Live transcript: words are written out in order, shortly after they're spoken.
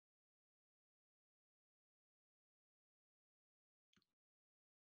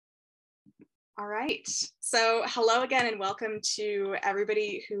All right, so hello again and welcome to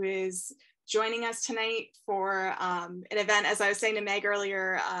everybody who is joining us tonight for an event, as I was saying to Meg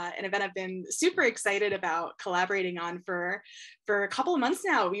earlier, an event I've been super excited about collaborating on for a couple of months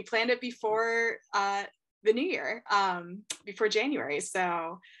now. We planned it before the new year, before January,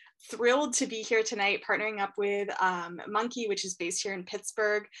 so thrilled to be here tonight partnering up with Monkey, which is based here in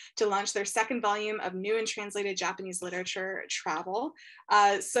Pittsburgh, to launch their second volume of new and translated Japanese literature travel.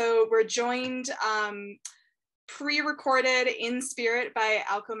 So we're joined pre-recorded in spirit by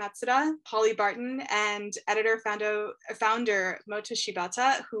Aoko Matsuda, Polly Barton, and founder Moto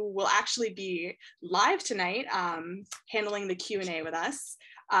Shibata, who will actually be live tonight handling the Q&A with us.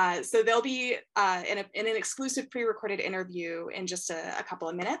 So they'll be in an exclusive pre-recorded interview in just a couple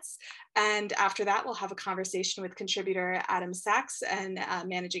of minutes. And after that, we'll have a conversation with contributor Adam Sachs and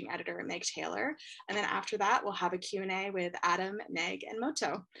managing editor Meg Taylor. And then after that, we'll have a Q&A with Adam, Meg, and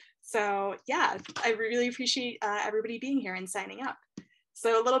Moto. So yeah, I really appreciate everybody being here and signing up.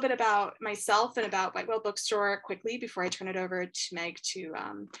 So a little bit about myself and about White Whale Bookstore quickly before I turn it over to Meg to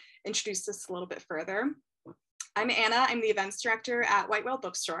introduce this a little bit further. I'm Anna, I'm the events director at White Whale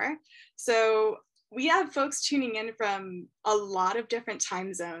Bookstore. So we have folks tuning in from a lot of different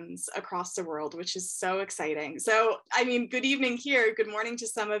time zones across the world, which is so exciting. So, I mean, good evening here, good morning to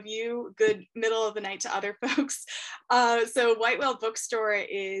some of you, good middle of the night to other folks. So White Whale Bookstore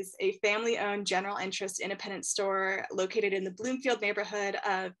is a family-owned general interest independent store located in the Bloomfield neighborhood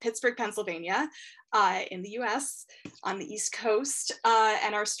of Pittsburgh, Pennsylvania, in the US on the East Coast.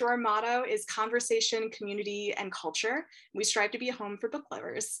 And our store motto is conversation, community, and culture. We strive to be a home for book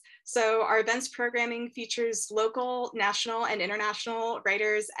lovers. So our events programming features local, national, and international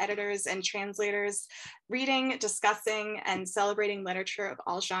writers, editors, and translators reading, discussing, and celebrating literature of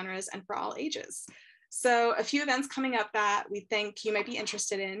all genres and for all ages. So a few events coming up that we think you might be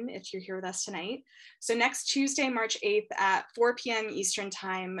interested in if you're here with us tonight. So next Tuesday, March 8th at 4 p.m. Eastern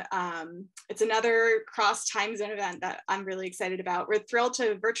time, it's another cross time zone event that I'm really excited about. We're thrilled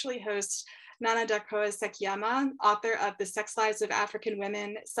to virtually host Nana Dakoa Sekiyama, author of The Sex Lives of African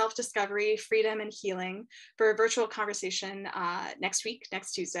Women, Self-Discovery, Freedom, and Healing, for a virtual conversation next week,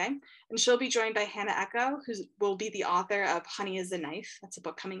 next Tuesday. And she'll be joined by Hannah Echo, who will be the author of Honey is a Knife. That's a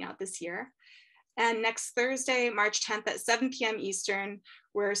book coming out this year. And next Thursday, March 10th at 7 p.m. Eastern,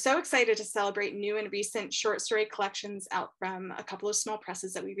 we're so excited to celebrate new and recent short story collections out from a couple of small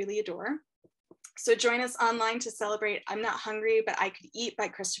presses that we really adore. So join us online to celebrate I'm Not Hungry, But I Could Eat by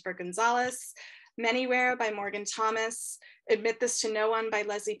Christopher Gonzalez, Manywhere by Morgan Thomas, Admit This to No One by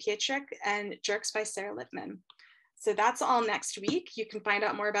Leslie Pietrek, and Jerks by Sarah Littman. So that's all next week. You can find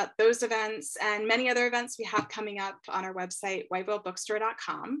out more about those events and many other events we have coming up on our website,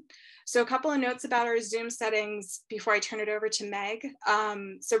 whitewhalebookstore.com. So a couple of notes about our Zoom settings before I turn it over to Meg.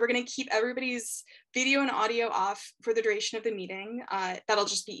 So we're going to keep everybody's video and audio off for the duration of the meeting. That'll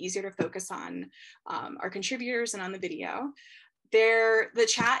just be easier to focus on our contributors and on the video. The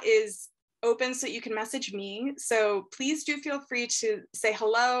chat is open so you can message me. So please do feel free to say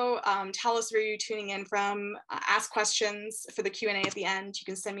hello, tell us where you're tuning in from, ask questions for the Q&A at the end. You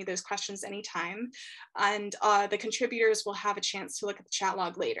can send me those questions anytime. And the contributors will have a chance to look at the chat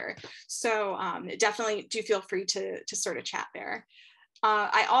log later. So definitely do feel free to sort of chat there.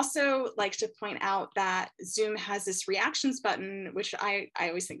 I also like to point out that Zoom has this reactions button, which I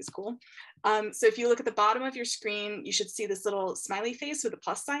always think is cool. So if you look at the bottom of your screen, you should see this little smiley face with a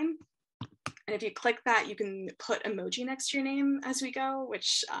plus sign. And if you click that, you can put emoji next to your name as we go,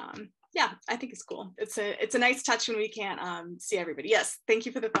 which, yeah, I think is cool. It's a nice touch when we can't see everybody. Yes, thank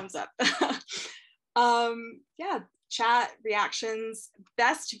you for the thumbs up. Yeah, chat, reactions,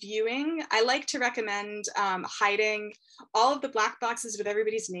 best viewing. I like to recommend hiding all of the black boxes with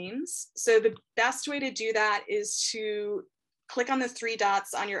everybody's names. So the best way to do that is to click on the 3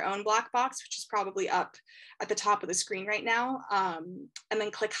 dots on your own black box, which is probably up at the top of the screen right now, and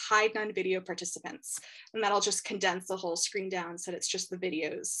then click hide non-video participants. And that'll just condense the whole screen down so that it's just the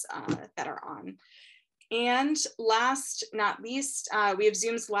videos that are on. And last, not least, we have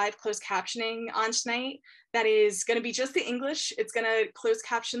Zoom's live closed captioning on tonight. That is going to be just the English. It's going to close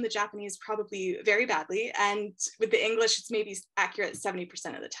caption the Japanese probably very badly. And with the English, it's maybe accurate 70%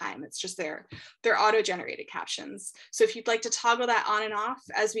 of the time. It's just their auto-generated captions. So if you'd like to toggle that on and off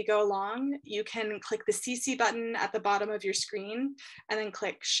as we go along, you can click the CC button at the bottom of your screen and then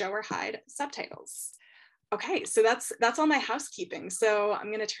click show or hide subtitles. Okay, so that's all my housekeeping. So I'm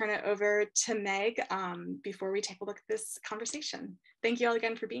going to turn it over to Meg before we take a look at this conversation. Thank you all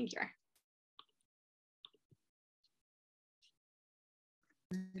again for being here.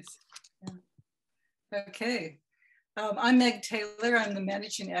 Nice. Yeah. Okay. I'm Meg Taylor. I'm the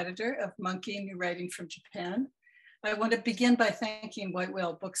managing editor of Monkey, New Writing from Japan. I want to begin by thanking White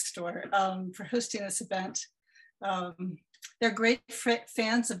Whale Bookstore for hosting this event. They're great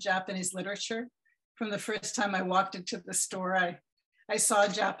fans of Japanese literature. From the first time I walked into the store, I saw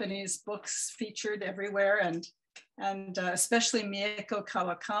Japanese books featured everywhere, and especially Mieko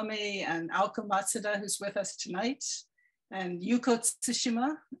Kawakami and Aoko Matsuda, who's with us tonight, and Yuko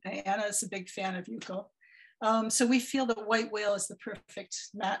Tsushima. Anna is a big fan of Yuko. So we feel that White Whale is the perfect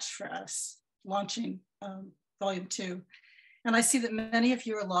match for us, launching volume 2. And I see that many of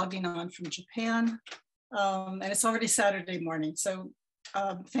you are logging on from Japan, and it's already Saturday morning. So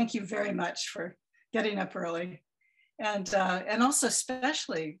thank you very much for getting up early. And also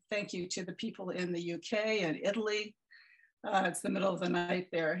especially thank you to the people in the UK and Italy. It's the middle of the night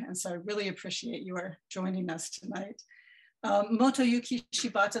there. And so I really appreciate you are joining us tonight. Motoyuki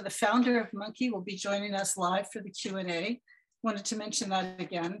Shibata, the founder of Monkey, will be joining us live for the Q&A. Wanted to mention that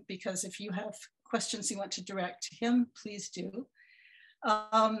again, because if you have questions you want to direct to him, please do.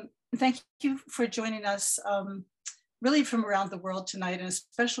 Thank you for joining us really from around the world tonight, and a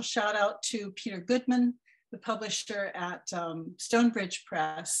special shout out to Peter Goodman, the publisher at Stonebridge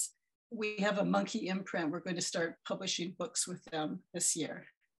Press. We have a Monkey imprint. We're going to start publishing books with them this year.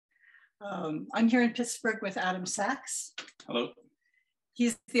 I'm here in Pittsburgh with Adam Sachs. Hello.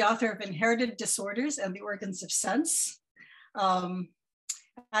 He's the author of Inherited Disorders and the Organs of Sense. Adam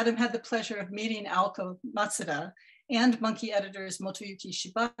had the pleasure of meeting Aoko Matsuda and Monkey editors Motoyuki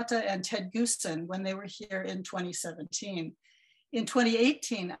Shibata and Ted Goosen when they were here in 2017. In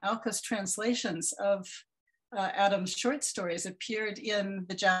 2018, Aoko's translations of Adam's short stories appeared in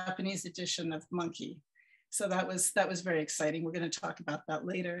the Japanese edition of Monkey. So that was very exciting. We're going to talk about that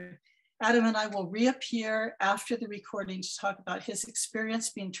later. Adam and I will reappear after the recording to talk about his experience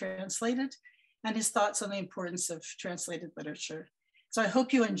being translated and his thoughts on the importance of translated literature. So I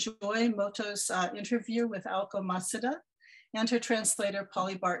hope you enjoy Moto's interview with Aoko Matsuda and her translator,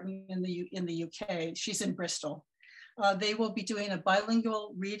 Polly Barton in the UK. She's in Bristol. They will be doing a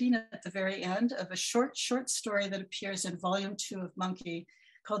bilingual reading at the very end of a short story that appears in volume 2 of Monkey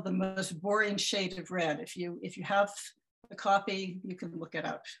called The Most Boring Shade of Red. If you have a copy, you can look it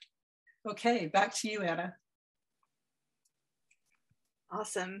up. Okay, back to you, Anna.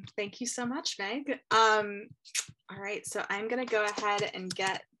 Awesome. Thank you so much, Meg. All right, so I'm going to go ahead and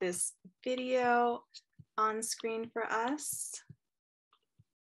get this video on screen for us.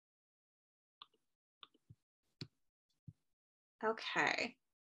 Okay.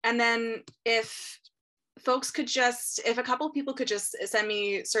 And then if folks could if a couple of people could just send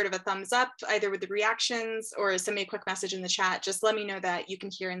me sort of a thumbs up, either with the reactions or send me a quick message in the chat, just let me know that you can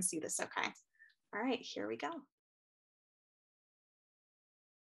hear and see this okay. All right, here we go.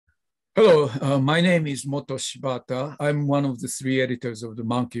 Hello, my name is Moto Shibata. I'm one of the 3 editors of the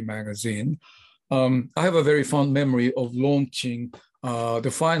Monkey magazine. I have a very fond memory of launching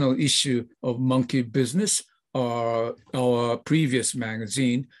the final issue of Monkey Business, our previous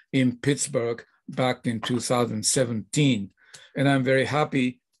magazine in Pittsburgh back in 2017. And I'm very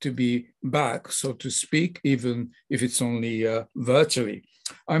happy to be back, so to speak, even if it's only virtually.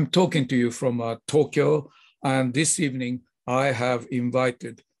 I'm talking to you from Tokyo, and this evening I have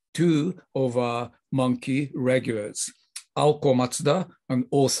invited 2 of our Monkey regulars, Aoko Matsuda, an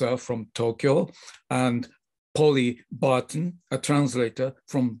author from Tokyo, and Polly Barton, a translator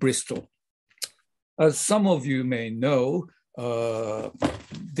from Bristol. As some of you may know,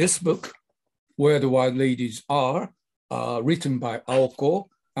 this book, Where the Wild Ladies Are, written by Aoko,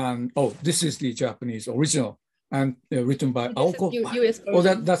 and this is the Japanese original, and written by Aoko. US version. Oh,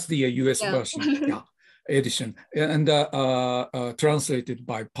 that's the US version, yeah, edition, and translated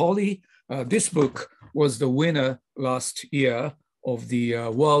by Polly. This book was the winner last year of the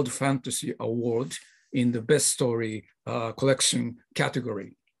World Fantasy Award in the Best Story Collection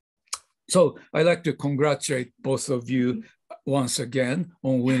category. So I'd like to congratulate both of you once again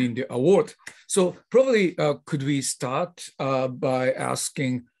on winning the award. So probably could we start by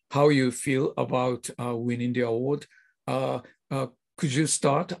asking how you feel about winning the award? Could you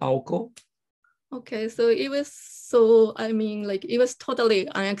start, Aoko? Okay, so it was it was totally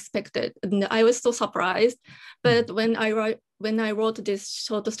unexpected, and I was so surprised. But when I wrote this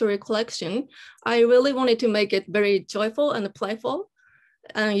short story collection, I really wanted to make it very joyful and playful,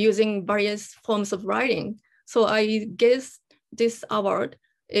 using various forms of writing. So I guess this award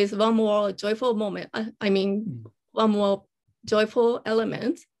is one more joyful moment. One more joyful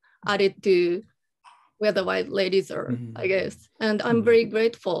element added to Where the White Ladies Are, I guess. And I'm very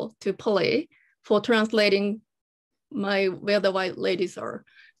grateful to Polly for translating my Where the White Ladies Are.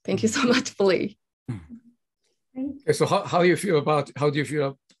 Thank you so much, Polly. Okay, so how do you feel about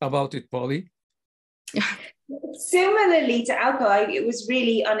it, Polly? Similarly to Aoko, it was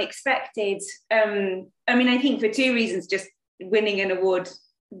really unexpected. I mean, I think for two reasons, just winning an award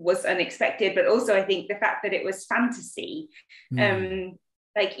was unexpected, but also I think the fact that it was fantasy.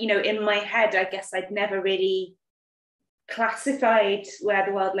 Like, you know, in my head, I guess I'd never really classified Where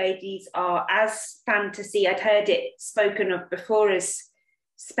the Wild Ladies Are as fantasy. I'd heard it spoken of before as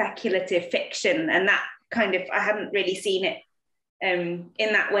speculative fiction, and that kind of, I hadn't really seen it in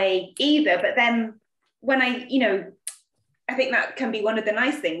that way either. But then when I, you know, I think that can be one of the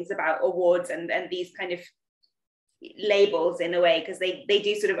nice things about awards and these kind of labels in a way, because they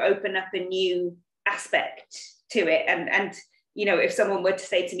do sort of open up a new aspect to it. And you know, if someone were to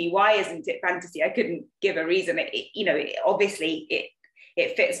say to me, why isn't it fantasy? I couldn't give a reason. You know, obviously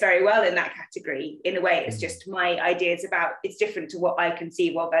it fits very well in that category in a way. It's just my ideas about, it's different to what I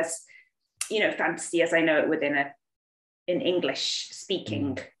conceive of as, you know, fantasy as I know it within an English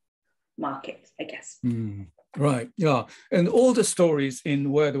speaking market, I guess. Right, yeah. And all the stories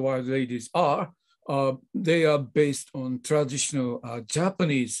in Where the Wild Ladies Are, they are based on traditional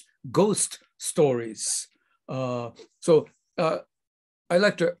Japanese ghost stories. So I'd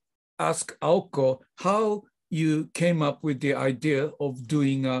like to ask Aoko how you came up with the idea of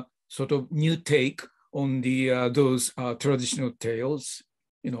doing a sort of new take on those traditional tales.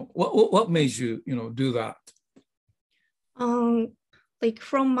 You know, what made you, you know, do that? Like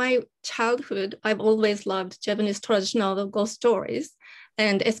from my childhood, I've always loved Japanese traditional ghost stories,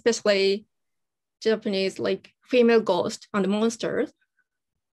 and especially Japanese like female ghosts and monsters.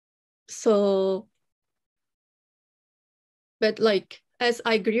 So, but like as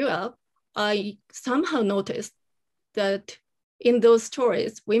I grew up, I somehow noticed that in those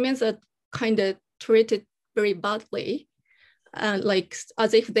stories, women are kind of treated very badly, like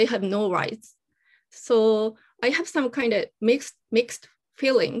as if they have no rights. So I have some kind of mixed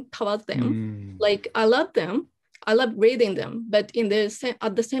feeling towards them. Like I love them, I love reading them, but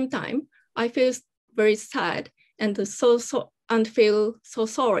at the same time, I feel very sad and feel so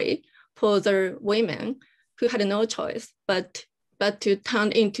sorry for the women who had no choice but to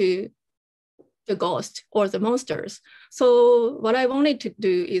turn into the ghost or the monsters. So what I wanted to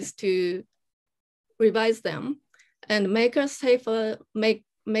do is to revise them and make a safer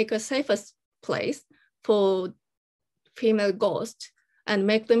place for female ghosts and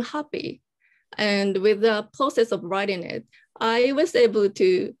make them happy. And with the process of writing it, I was able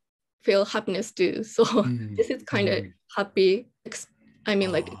to feel happiness too. So this is kind of happy,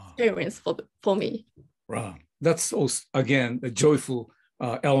 experience for me. Wow, that's also, again, a joyful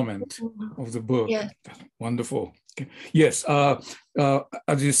element of the book. Yeah. Wonderful. Okay. Yes,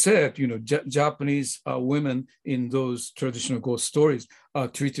 as you said, you know, Japanese women in those traditional ghost stories are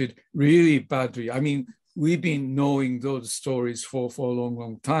treated really badly. I mean, we've been knowing those stories for a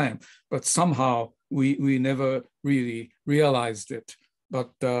long time, but somehow we never really realized it.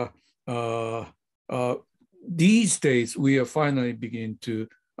 But these days, we are finally beginning to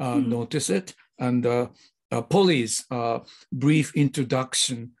notice it. And Polly's brief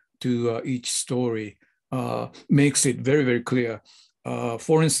introduction to each story makes it very, very clear.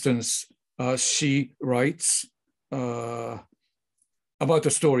 For instance, she writes about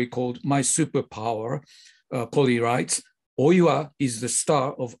a story called My Superpower. Polly writes, Oiwa is the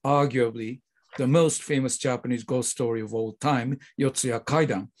star of arguably the most famous Japanese ghost story of all time, Yotsuya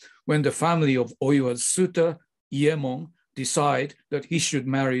Kaidan. When the family of Oiwa's suitor, Iemon, decide that he should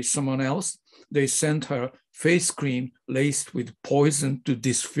marry someone else, they send her face cream laced with poison to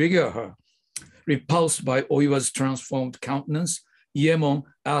disfigure her. Repulsed by Oiwa's transformed countenance, Iemon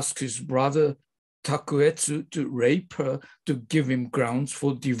asks his brother Takuetsu to rape her to give him grounds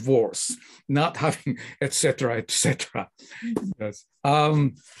for divorce, not having, etc., etc. Yes.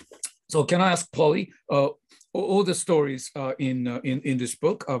 So can I ask Polly, all the stories in this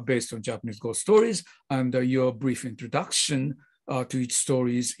book are based on Japanese ghost stories, and your brief introduction to each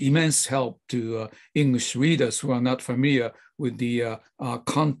story is immense help to English readers who are not familiar with the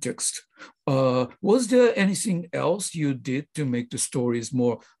context. Was there anything else you did to make the stories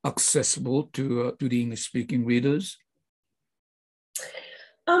more accessible to the English-speaking readers?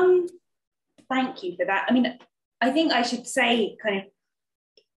 Thank you for that. I mean, I think I should say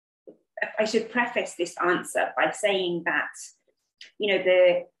I should preface this answer by saying that, you know,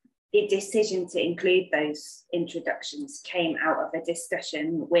 the decision to include those introductions came out of a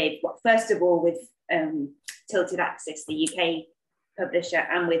discussion with, well, first of all, with Tilted Axis, the UK publisher,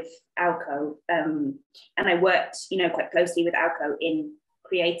 and with Aoko. And I worked, you know, quite closely with Aoko in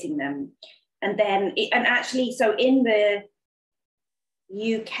creating them. And then, so in the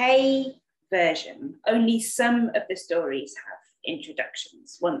UK version, only some of the stories have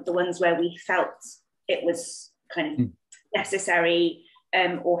introductions, the ones where we felt it was kind of necessary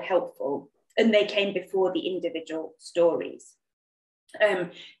or helpful, and they came before the individual stories.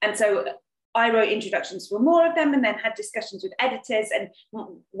 And so I wrote introductions for more of them and then had discussions with editors, and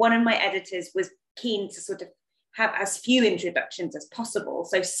one of my editors was keen to sort of have as few introductions as possible.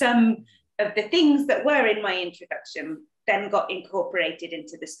 So some of the things that were in my introduction then got incorporated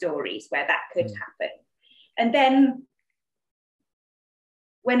into the stories where that could happen. And then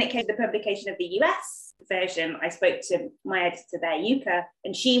when it came to the publication of the US version, I spoke to my editor there, Yuka,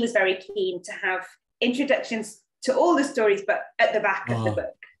 and she was very keen to have introductions to all the stories, but at the back of the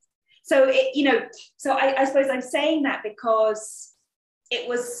book. So I suppose I'm saying that because it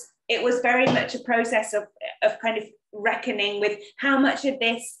was very much a process of kind of reckoning with how much of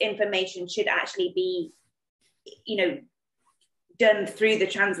this information should actually be, done through the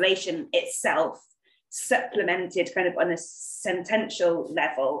translation itself, supplemented kind of on a sentential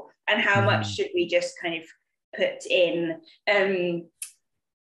level, and how much should we just kind of put in.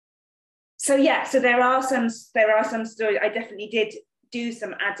 So there are some stories. I definitely did do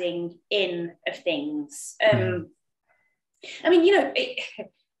some adding in of things. I mean,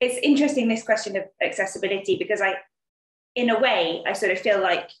 it's interesting, this question of accessibility, because in a way, I sort of feel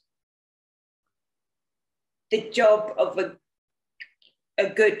like the job of a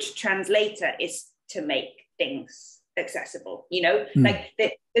good translator is to make things accessible, like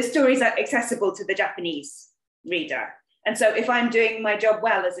the stories are accessible to the Japanese reader. And so if I'm doing my job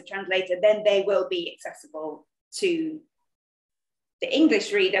well as a translator, then they will be accessible to the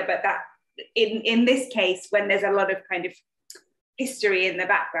English reader. But that in this case, when there's a lot of kind of history in the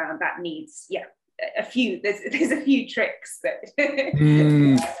background, that needs, there's a few tricks that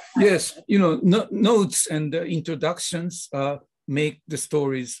yes, notes and introductions make the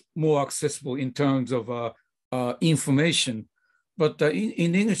stories more accessible in terms of information. But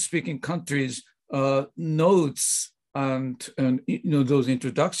in English-speaking countries, notes and those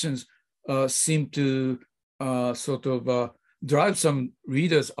introductions seem to sort of drive some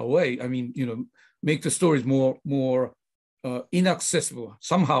readers away. I mean, make the stories more inaccessible,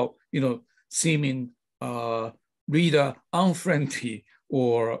 somehow, seeming reader unfriendly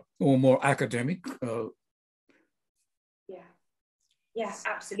or more academic. Yeah,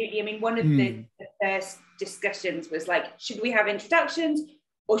 absolutely. I mean, one of the first discussions was like, should we have introductions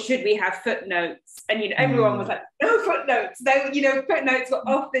or should we have footnotes? And everyone was like, no footnotes. No, footnotes were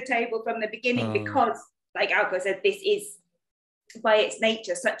off the table from the beginning because, like Aoko said, this is by its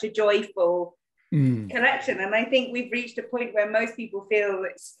nature such a joyful collection. And I think we've reached a point where most people feel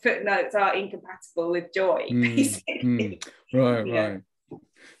that footnotes are incompatible with joy, basically. Right.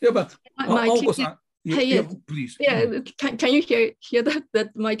 Yeah, but Aoko-san, please. Yeah, can you hear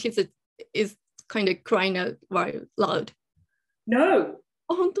that my kid is kind of crying out loud? No.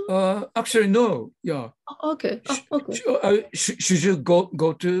 Actually, no. Yeah. Okay. Should you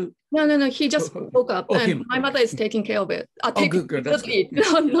go to? No. He just woke up, and my mother is taking care of it. Good. That's good.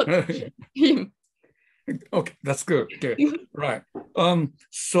 No, not him. Okay, that's good. Okay, right.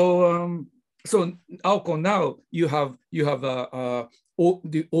 So Aoko, now you have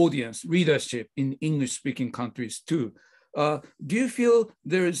the audience readership in English-speaking countries too. Do you feel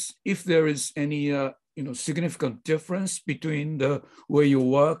if there is any significant difference between the way your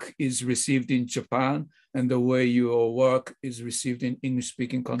work is received in Japan and the way your work is received in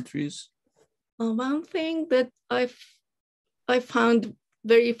English-speaking countries? One thing that I found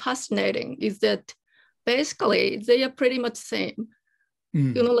very fascinating is that basically they are pretty much the same.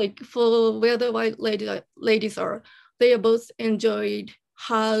 Like for where the white ladies are, they are both enjoyed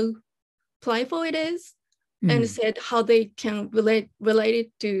how playful it is and said how they can relate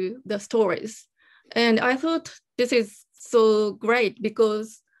it to the stories. And I thought this is so great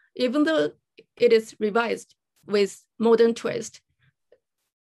because even though it is revised with modern twist,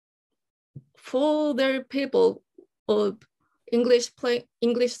 for the people of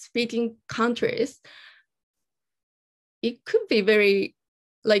English-speaking countries, it could be very,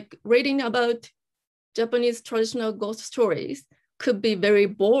 like reading about Japanese traditional ghost stories could be very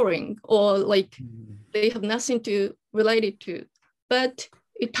boring or like they have nothing to relate it to. But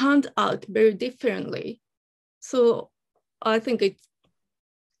it turned out very differently. So I think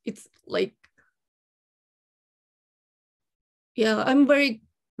it's like, I'm very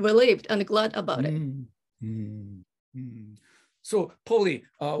relieved and glad about it. So, Polly,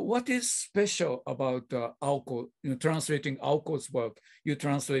 what is special about Aoko, translating Aoko's work? You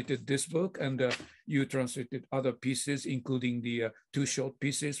translated this book and you translated other pieces, including the 2 short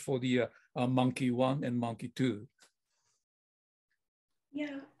pieces for the Monkey 1 and Monkey 2.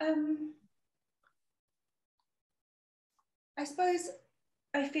 Yeah, I suppose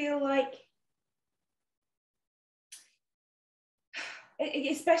I feel like,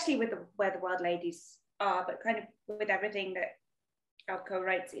 especially with where the world ladies are, but kind of with everything that Aoko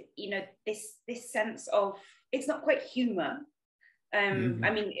writes, this sense of, it's not quite humor. I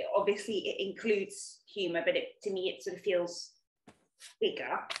mean, obviously it includes humor, but to me, it sort of feels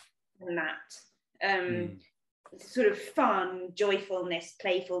bigger than that. Sort of fun, joyfulness,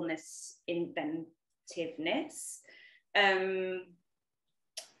 playfulness, inventiveness. I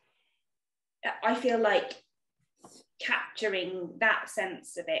feel like capturing that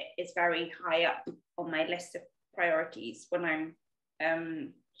sense of it is very high up on my list of priorities when I'm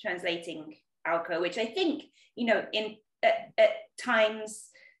translating Aoko, which I think, at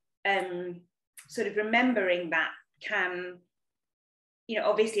times, sort of remembering that can,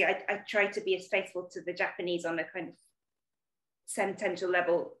 obviously I try to be as faithful to the Japanese on a kind of sentential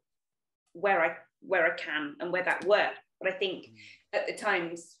level where I can and where that works. But I think at the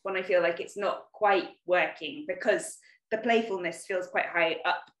times when I feel like it's not quite working, because the playfulness feels quite high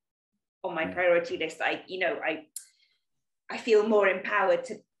up on my priority list, I feel more empowered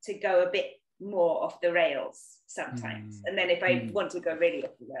to go a bit more off the rails sometimes. And then if I want to go really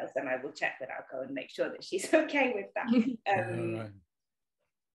off the rails, then I will check with Aoko and make sure that she's okay with that.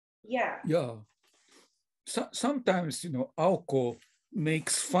 Yeah. Sometimes, Aoko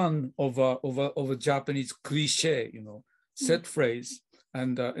makes fun of a Japanese cliche, set phrase,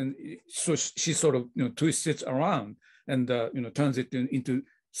 and so she sort of twists it around and turns it into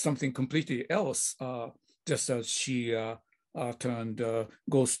something completely else, just as she turned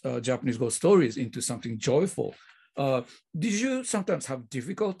Japanese ghost stories into something joyful. Did you sometimes have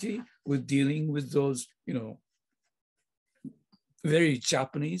difficulty with dealing with those, very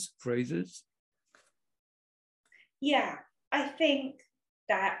Japanese phrases? Yeah, I think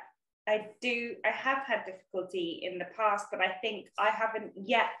that I have had difficulty in the past, but I think I haven't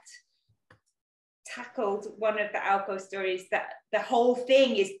yet tackled one of the Aoko stories that the whole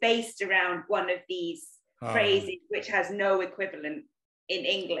thing is based around one of these phrases, which has no equivalent in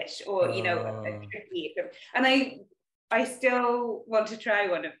English, or a tricky, and I still want to try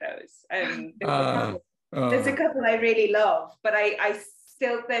one of those. There's a couple I really love, but I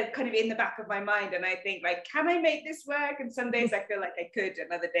still, they're kind of in the back of my mind, and I think, like, can I make this work? And some days I feel like I could,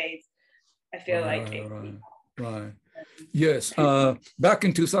 and other days I feel Right. Yes. Back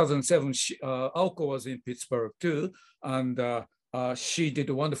in 2007, Aoko was in Pittsburgh too, and she did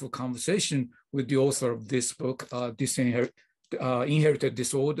a wonderful conversation with the author of this book, Inherited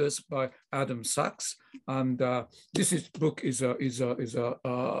Disorders by Adam Sachs. And this book is a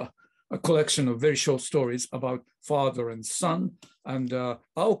collection of very short stories about father and son. And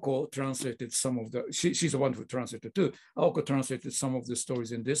Aoko translated some of she's a wonderful translator too. Aoko translated some of the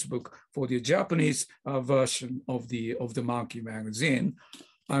stories in this book for the Japanese version of the Monkey magazine.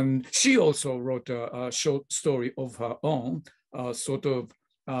 And she also wrote a short story of her own, sort of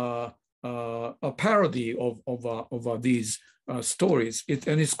a parody of these stories.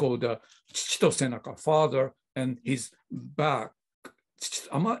 And it's called Chichi to Senaka, Father and His Back.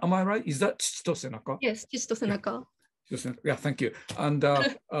 Am I right? Is that Chichi to Senaka? Yes, Chichi to Senaka. Yeah, thank you. And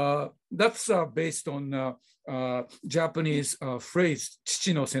that's based on Japanese phrase,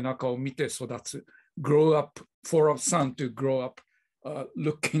 Chichi no senaka o mite sodatsu, grow up, for a son to grow up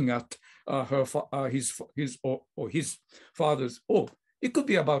looking at his father's, it could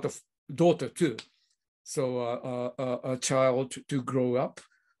be about a daughter too. So a child to grow up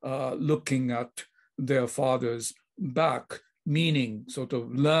looking at their father's back, meaning sort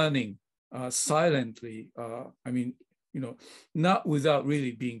of learning silently. I mean, not without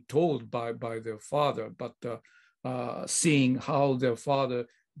really being told by their father, but seeing how their father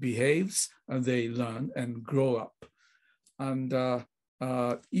behaves, and they learn and grow up. And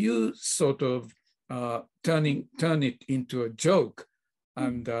you sort of turn it into a joke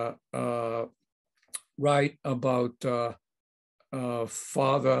and write about a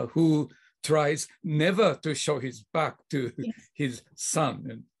father who tries never to show his back to his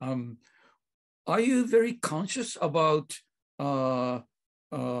son. And are you very conscious about sort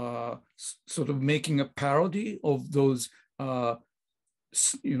of making a parody of those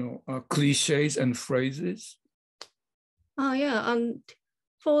cliches and phrases? Yeah, and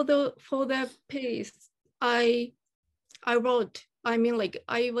for the piece, I wrote. I mean, like,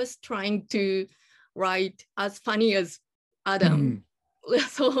 I was trying to write as funny as Adam.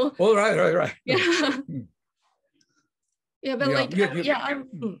 So. Oh, right. Yeah. Yeah, but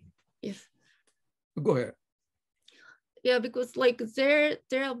yes. Go ahead. Yeah, because like there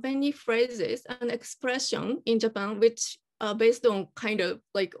are many phrases and expression in Japan which are based on kind of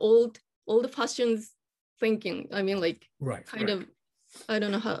like old-fashioned thinking. I mean, like kind of, I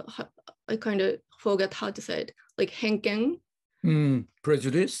don't know how I kind of forgot how to say it, like henken.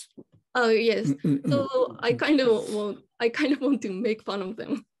 Prejudice. Oh yes. So I kind of want to make fun of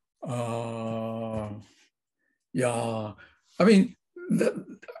them. Yeah. I mean,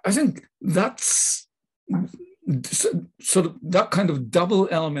 I think that's sort of that kind of double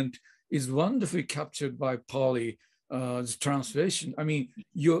element is wonderfully captured by Polly's translation. I mean,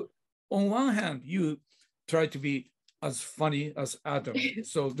 on one hand, you try to be as funny as Adam.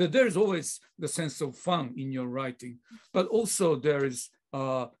 So there's always the sense of fun in your writing, but also there is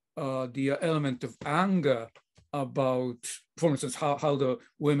the element of anger about, for instance, how the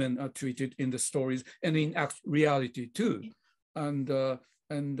women are treated in the stories and in reality too. And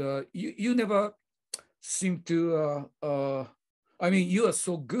you never seem to, I mean, you are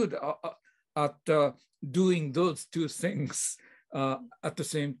so good at doing those two things at the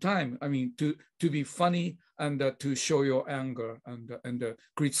same time. I mean, to be funny and to show your anger and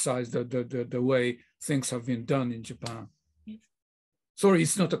criticize the way things have been done in Japan. Yes. Sorry,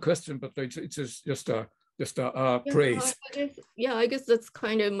 it's not a question, but it's just a praise. I guess that's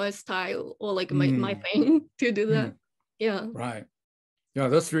kind of my style, or like my thing to do that. Yeah. Right. Yeah,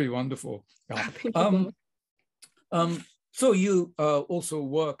 that's really wonderful. Yeah. So you also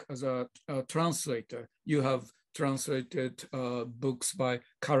work as a translator. You have translated books by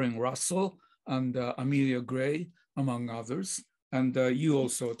Karen Russell and Amelia Gray, among others. And you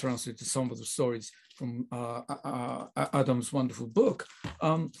also translated some of the stories from Adam's wonderful book.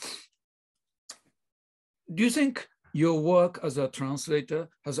 Do you think your work as a translator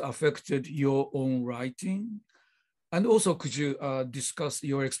has affected your own writing? And also, could you discuss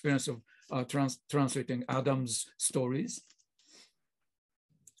your experience of translating Adam's stories?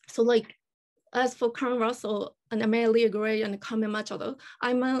 So, like, as for Karen Russell and Amelia Gray and Carmen Machado,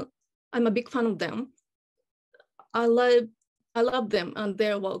 I'm a big fan of them. I love them and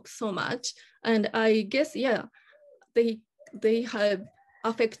their work so much, and I guess they have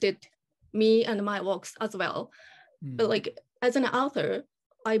affected me and my works as well. But like as an author,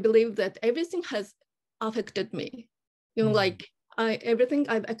 I believe that everything has affected me. You know, like everything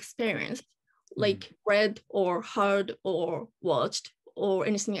I've experienced, like read or heard or watched or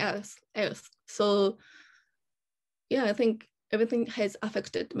anything else. So yeah, I think everything has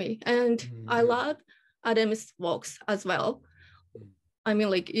affected me, and I love Adam's works as well. I mean,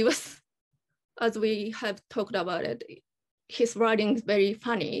 like it was, as we have talked about it, his writing is very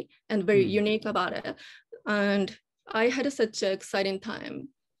funny and very unique about it. And I had such an exciting time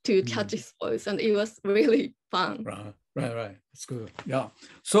to catch his voice, and it was really fun. Right. That's good. Yeah.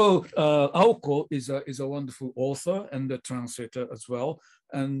 So Aoko is a wonderful author and a translator as well.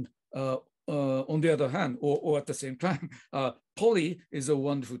 And on the other hand, or at the same time, Polly is a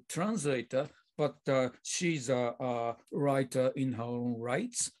wonderful translator, but she's a writer in her own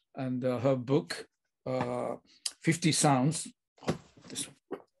rights. And her book, 50 Sounds,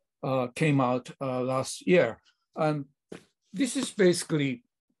 came out last year. And this is basically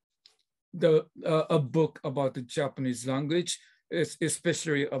a book about the Japanese language,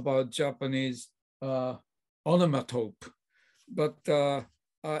 especially about Japanese onomatope. But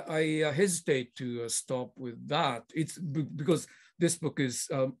I hesitate to stop with that. It's because this book is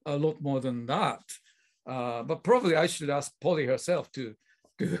a lot more than that. But probably I should ask Polly herself to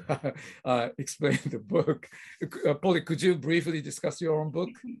explain the book. Polly, could you briefly discuss your own book?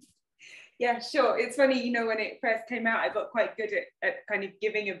 Yeah, sure. It's funny, you know, when it first came out, I got quite good at kind of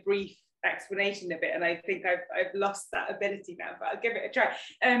giving a brief explanation of it, and I think I've lost that ability now, but I'll give it a try.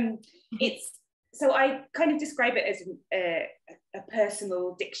 So I kind of describe it as a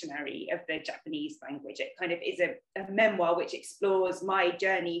personal dictionary of the Japanese language. It kind of is a memoir which explores my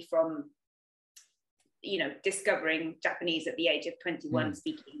journey from, you know, discovering Japanese at the age of 21,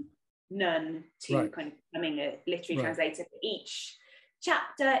 speaking none, to kind of becoming a literary translator. Each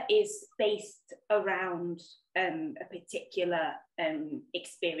chapter is based around a particular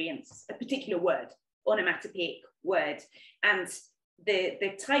experience, a particular word, onomatopoeic word. And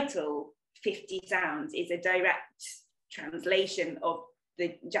the title, 50 Sounds, is a direct translation of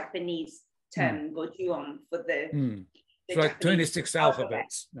the Japanese term gojuon for the it's like 26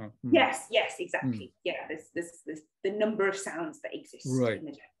 alphabets. No. Yes, exactly. Yeah, there's the number of sounds that exist in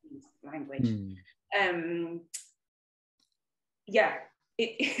the Japanese language. Yeah,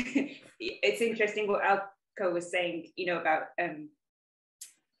 it's interesting what Aoko was saying, you know, about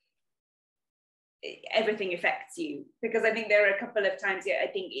everything affects you, because I think there are a couple of times, I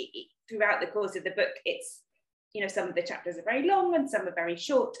think throughout the course of the book, it's, you know, some of the chapters are very long and some are very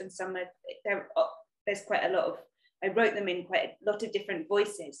short, and some are, there's quite a lot of, I wrote them in quite a lot of different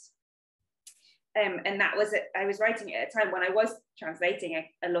voices. And that was it. I was writing it at a time when I was translating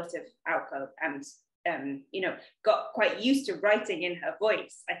a lot of Aoko and got quite used to writing in her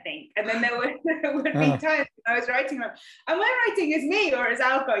voice, I think. And then there would be times when I was writing her, am I writing as me or as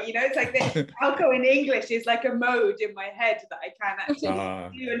Aoko? It's like the Aoko in English is like a mode in my head that I can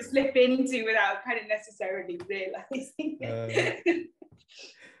actually do and slip into without kind of necessarily realizing it.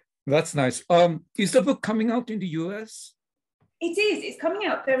 That's nice. Is the book coming out in the US? It is. It's coming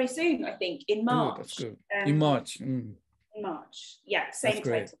out very soon, I think, in March. That's good. In March. In March. Yeah, same That's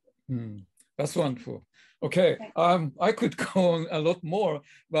great. title. That's wonderful. Okay. I could go on a lot more,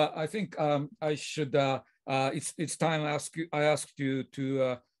 but I think I should. It's time I asked you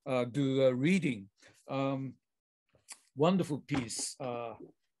to do a reading. Wonderful piece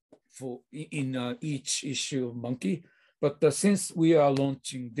in each issue of Monkey. But since we are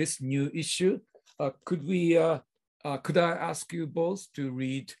launching this new issue, could I ask you both to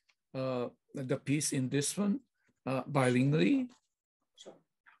read the piece in this one bilingually? Sure.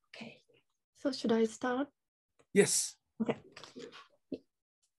 Okay. So should I start? Yes. Okay.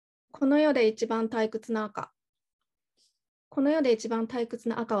 この世で一番退屈な赤。この世で一番退屈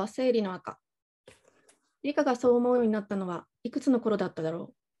な赤は生理の赤。理科がそう思うようになったのはいくつの頃だっただ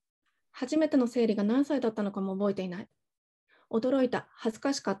ろう。初めての生理が何歳だったのかも覚えていない。驚いた、恥ず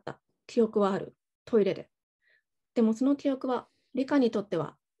かしかった記憶はある、トイレで。でもその記憶は理科にとって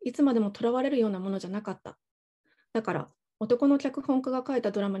はいつまでもとらわれるようなものじゃなかった。だから男の脚本家が書い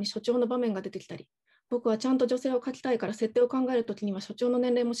たドラマに所長の場面が出てきたり、僕はちゃんと女性を書きたいから設定を考えるときには所長の年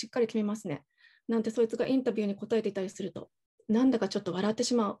齢もしっかり決めますね。なんてそいつがインタビューに答えていたりすると、なんだかちょっと笑って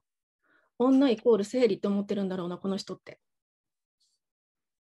しまう。女イコール生理って思ってるんだろうな、この人って。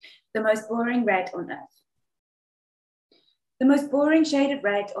The most boring red on earth. The most boring shade of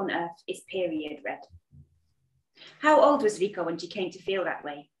red on earth is period red. How old was Rika when she came to feel that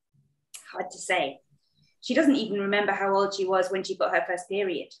way? Hard to say. She doesn't even remember how old she was when she got her first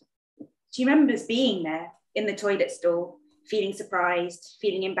period. She remembers being there in the toilet stall, feeling surprised,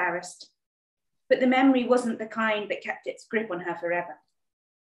 feeling embarrassed. But the memory wasn't the kind that kept its grip on her forever.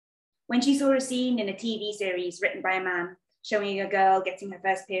 When she saw a scene in a TV series written by a man showing a girl getting her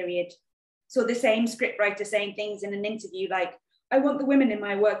first period, saw the same scriptwriter saying things in an interview like, I want the women in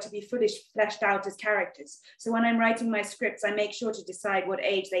my work to be fully fleshed out as characters. So when I'm writing my scripts, I make sure to decide what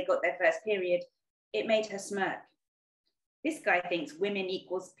age they got their first period. It made her smirk. This guy thinks women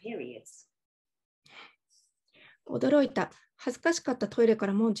equals periods. 驚いた、恥ずかしかったトイレか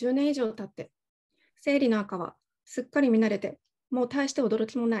らもう10年以上経って、生理の赤はすっかり見慣れて、もう大して驚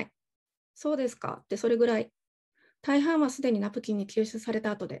きもない。そうですかってそれぐらい。大半はすでにナプキンに吸収され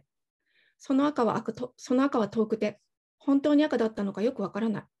た後で、その赤は遠くて、本当に赤だったのかよくわから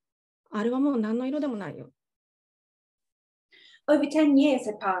ない。あれはもう何の色でもないよ。Over 10 years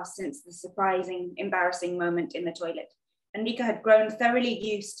had passed since the surprising, embarrassing moment in the toilet, and Rika had grown thoroughly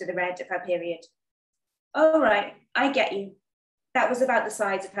used to the red of her period. Oh, right, I get you. That was about the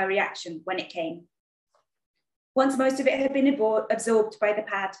size of her reaction when it came. Once most of it had been absorbed by the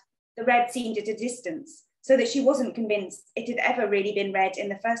pad, the red seemed at a distance, so that she wasn't convinced it had ever really been red in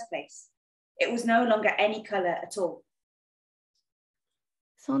the first place. It was no longer any color at all.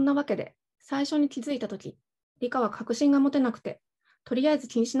 そんなわけで、最初に気づいたとき、理科は確信が持てなくて、とりあえず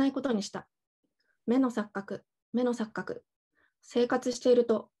気にしないことにした。目の錯覚、目の錯覚。生活している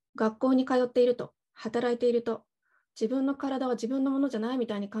と、学校に通っていると、働いていると、自分の体は自分のものじゃないみ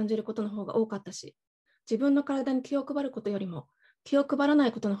たいに感じることの方が多かったし、自分の体に気を配ることよりも、気を配らな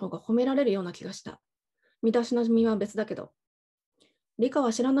いことの方が褒められるような気がした。身だしなみは別だけど。理科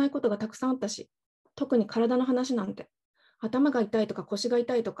は知らないことがたくさんあったし、特に体の話なんて、頭が痛いとか腰が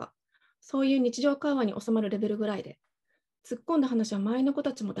痛いとか、そういう日常会話に収まるレベルぐらいで、突っ込んだ話は周りの子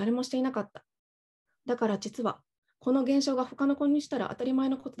たちも誰もしていなかった。だから実は、この現象が他の子にしたら当たり前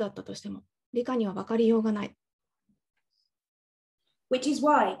のことだったとしても、理科には分かりようがない。Which is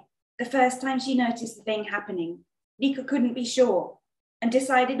why, the first time she noticed the thing happening, Rika couldn't be sure and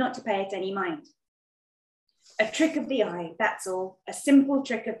decided not to pay it any mind. A trick of the eye, that's all, a simple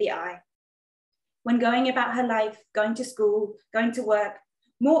trick of the eye. When going about her life, going to school, going to work,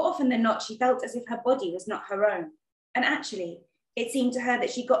 more often than not, she felt as if her body was not her own. And actually, it seemed to her that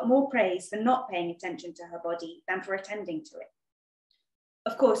she got more praise for not paying attention to her body than for attending to it.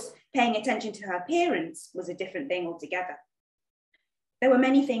 Of course, paying attention to her appearance was a different thing altogether. There were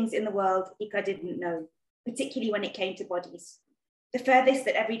many things in the world Rika didn't know, particularly when it came to bodies. The furthest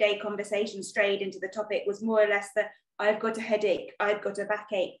that everyday conversation strayed into the topic was more or less the I've got a headache, I've got a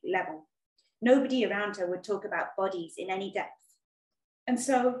backache level. Nobody around her would talk about bodies in any depth. And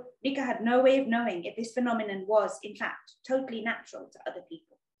so Rika had no way of knowing if this phenomenon was, in fact, totally natural to other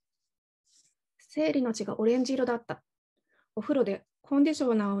people. 生理の血がオレンジ色だった。お風呂でコンディシ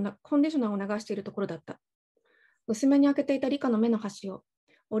ョナーを流しているところだった。薄めに開けていたリカの目の端を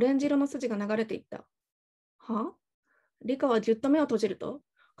オレンジ色の筋が流れていった。は？リカはぎゅっと目を閉じると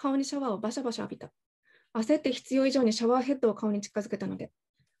顔にシャワーをバシャバシャ浴びた。焦って必要以上にシャワーヘッドを顔に近づけたので、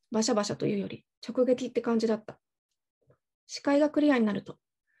バシャバシャというより直撃って感じだった。視界がクリアになると、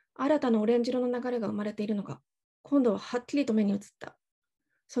新たなオレンジ色の流れが生まれているのが、今度ははっきりと目に映った。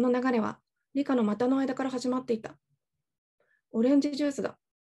その流れは、リカの股の間から始まっていた。オレンジジュースだ。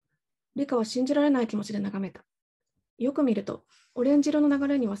リカは信じられない気持ちで眺めた。よく見ると、オレンジ色の流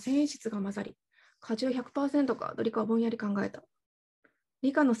れには繊維質が混ざり、果汁 100% かとリカはぼんやり考えた。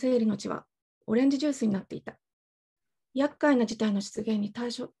リカの生理の血はオレンジジュースになっていた。厄介な事態の出現に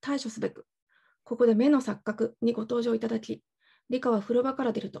対処すべく、ここで目の錯覚にご登場いただき、リカは風呂場か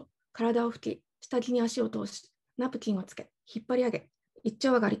ら出ると、体を拭き、下着に足を通し、ナプキンをつけ、引っ張り上げ、一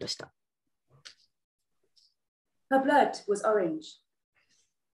丁上がりとした。Her blood was orange.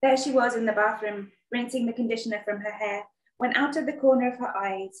 There she was in the bathroom, rinsing the conditioner from her hair, when out of the corner of her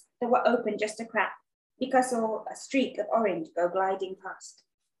eyes, that were open just a crack, Rika saw a streak of orange go gliding past.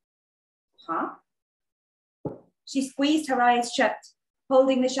 Huh? She squeezed her eyes shut,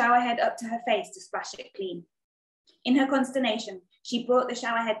 holding the shower head up to her face to splash it clean. In her consternation, she brought the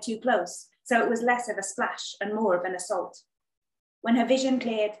shower head too close, so it was less of a splash and more of an assault. When her vision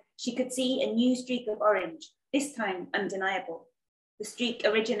cleared, she could see a new streak of orange, this time undeniable. The streak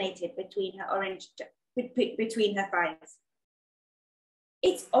originated between her thighs.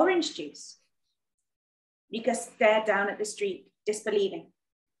 It's orange juice. Rika stared down at the streak, disbelieving.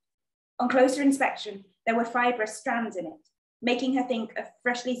 On closer inspection, there were fibrous strands in it, making her think of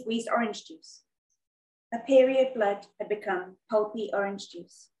freshly squeezed orange juice. Her period blood had become pulpy orange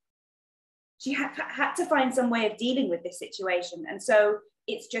juice. She had to find some way of dealing with this situation, and so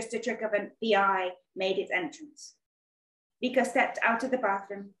it's just a trick of the eye made its entrance. Rika stepped out of the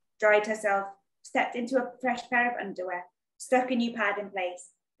bathroom, dried herself, stepped into a fresh pair of underwear, stuck a new pad in place,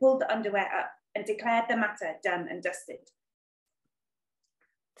 pulled the underwear up, and declared the matter done and dusted.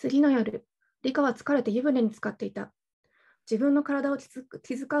 次の夜、リカは疲れて湯船に浸かっていた。自分の体を気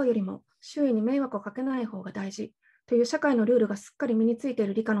遣うよりも周囲に迷惑をかけない方が大事という社会のルールがすっかり身についてい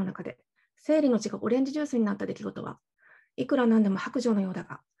るリカの中で、生理の血がオレンジジュースになった出来事はいくらなんでも白状のようだ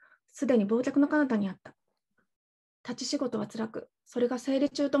が、すでに忘却の彼方にあった。立ち仕事は辛く、それが生理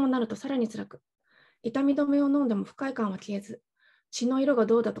中ともなるとさらに辛く、痛み止めを飲んでも不快感は消えず、血の色が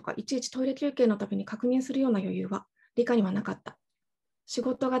どうだとかいちいちトイレ休憩のたびに確認するような余裕はリカにはなかった。仕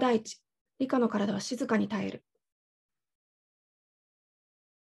事が第一、リカの体は静かに耐える。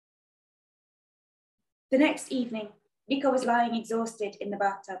The next evening, Rika was lying exhausted in the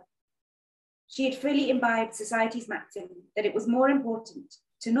bathtub. She had fully imbibed society's maxim that it was more important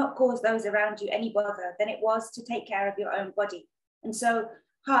to not cause those around you any bother than it was to take care of your own body. And so,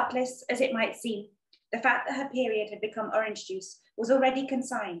 heartless as it might seem, the fact that her period had become orange juice was already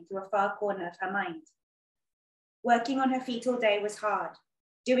consigned to a far corner of her mind. Working on her feet all day was hard.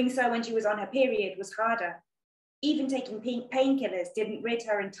 Doing so when she was on her period was harder. Even taking painkillers didn't rid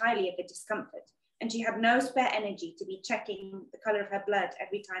her entirely of the discomfort, and she had no spare energy to be checking the color of her blood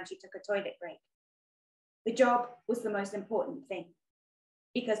every time she took a toilet break. The job was the most important thing,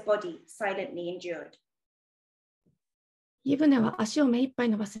 because body silently endured. 湯船は足を目いっぱい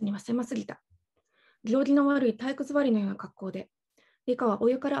伸ばすには狭すぎた。行儀の悪い体育座りのような格好で、リカはお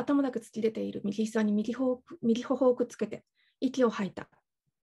湯から頭だけ突き出ている右膝に右頬をくっつけて息を吐いた。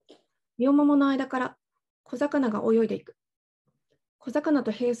両ももの間から小魚が泳いでいく。小魚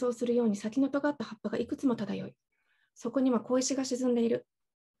と並走するように先の尖った葉っぱがいくつも漂い、そこには小石が沈んでいる。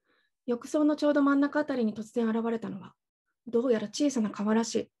浴槽のちょうど真ん中あたりに突然現れたのは、どうやら小さな川ら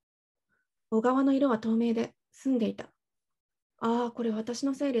しい。小川の色は透明で澄んでいた。ああ、これ私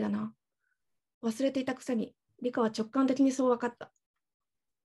の生理だな。忘れていたくせに、リカは直感的にそう分かった。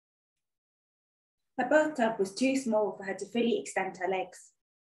Her bathtub was too small for her to fully extend her legs.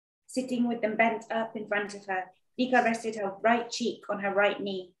 Sitting with them bent up in front of her, Rika rested her right cheek on her right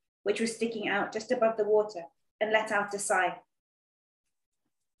knee, which was sticking out just above the water, and let out a sigh.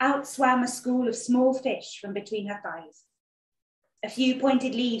 Out swam a school of small fish from between her thighs. A few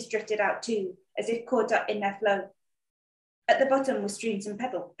pointed leaves drifted out too, as if caught up in their flow. At the bottom were strewn some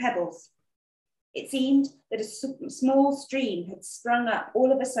pebbles. It seemed that a small stream had sprung up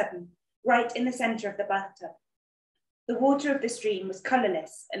all of a sudden, right in the center of the bathtub. The water of the stream was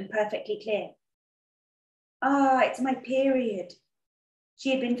colorless and perfectly clear. Ah, it's my period.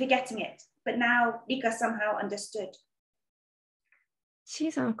 She had been forgetting it, but now Rika somehow understood.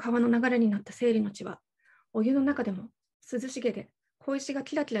 小さな川の流れになった生理の血は、お湯の中でも涼しげで小石が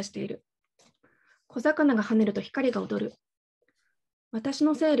キラキラしている。小魚が跳ねると光が踊る。私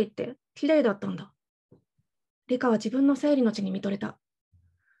の生理って綺麗だったんだ。リカは自分の生理の血に見とれた。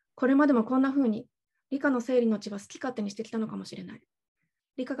これまでもこんな風にリカの生理の血は好き勝手にしてきたのかもしれない。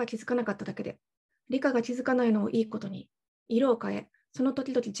リカが気づかなかっただけで、リカが気づかないのをいいことに、色を変え、その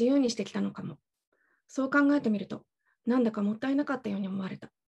時々自由にしてきたのかも。そう考えてみると、なんだかもったいなかったように思われ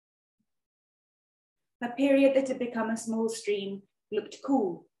た。A period that had become a small stream looked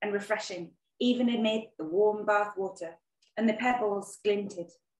cool and refreshing, even amid the warm bath water, and the pebbles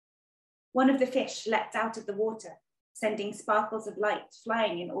glinted. One of the fish leapt out of the water, sending sparkles of light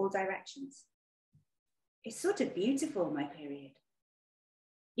flying in all directions. It's sort of beautiful, my period.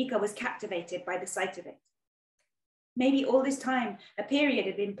 Ika was captivated by the sight of it. Maybe all this time, a period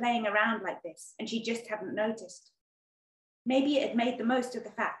had been playing around like this, and she just hadn't noticed. Maybe it had made the most of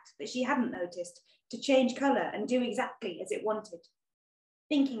the fact that she hadn't noticed to change colour and do exactly as it wanted.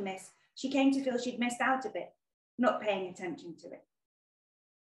 Thinking this, she came to feel she'd missed out a bit, not paying attention to it.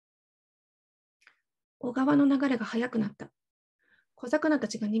 小川の流れが速くなった。小魚た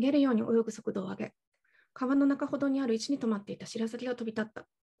ちが逃げるように泳ぐ速度を上げ、川の中ほどにある位置に止まっていた白鷺が飛び立った。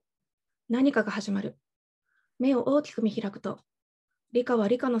何かが始まる。目を大きく見開くと、リカは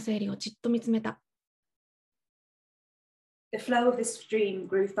リカの生理をじっと見つめた。The flow of the stream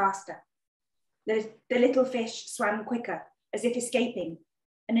grew faster. The little fish swam quicker, as if escaping,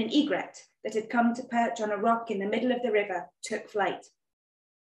 and an egret that had come to perch on a rock in the middle of the river took flight.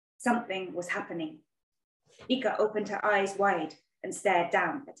 Something was happening. Ika opened her eyes wide and stared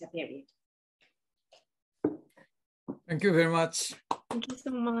down at her period. Thank you very much. Thank you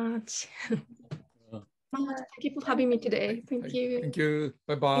so much. Thank you for having me today. Thank you. Thank you.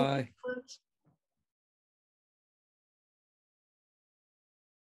 Bye-bye.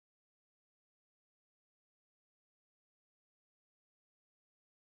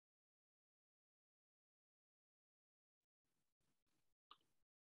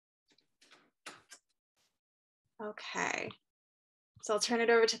 Okay, so I'll turn it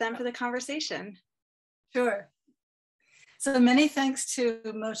over to them for the conversation. Sure. So many thanks to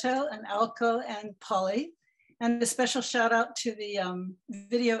Moto and Aoko and Polly, and a special shout out to the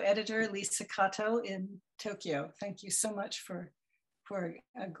video editor, Lisa Kato in Tokyo. Thank you so much for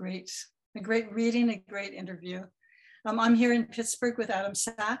a great reading, a great interview. I'm here in Pittsburgh with Adam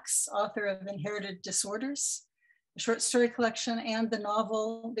Sachs, author of Inherited Disorders, a short story collection, and the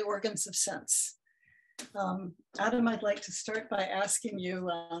novel, The Organs of Sense. Adam, I'd like to start by asking you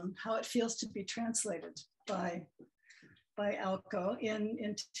how it feels to be translated by Aoko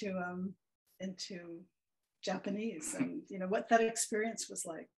into Japanese, and what that experience was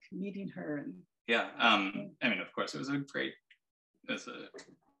like meeting her. And yeah, I mean, of course, it was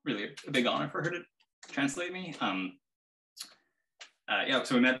really a big honor for her to translate me. Yeah,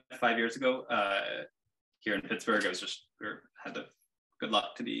 so we met 5 years ago here in Pittsburgh. Had the good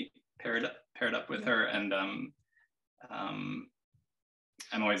luck to be paired up with her, and I'm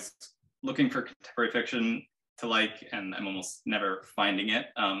always looking for contemporary fiction to like, and I'm almost never finding it.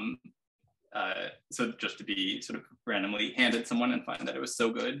 So just to be sort of randomly handed someone and find that it was so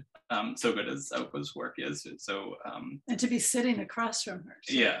good as Aoko's work is. So and to be sitting across from her.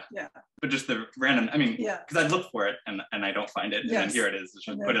 So, yeah. But just the random, I mean, because I look for it and I don't find it, and then here it is. It's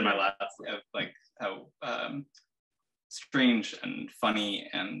just put in my lap. Like how strange and funny,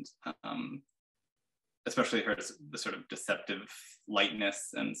 and especially the sort of deceptive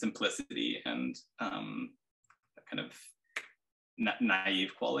lightness and simplicity and kind of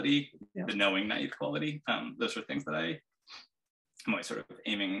naive quality, the knowing naive quality. Those are things that I'm always sort of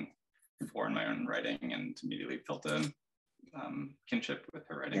aiming for in my own writing, and immediately felt a kinship with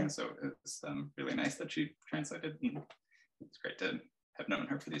her writing. So it's really nice that she translated, and it's great to have known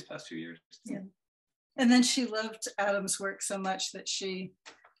her for these past few years. Yeah. And then she loved Adam's work so much that she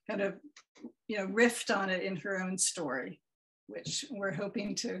kind of, riffed on it in her own story, which we're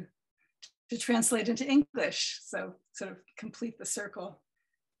hoping to translate into English. So sort of complete the circle.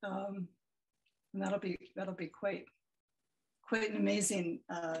 And that'll be quite an amazing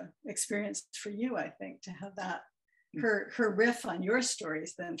experience for you, I think, to have that her riff on your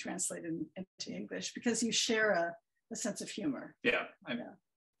stories then translated into English, because you share a sense of humor. Yeah,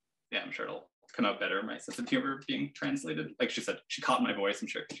 I'm sure it'll come out better, my sense of humor being translated. Like she said, she caught my voice. I'm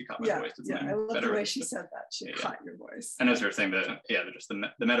sure she caught my voice. Yeah, I love the way she said that. She caught your voice. And as you were saying, just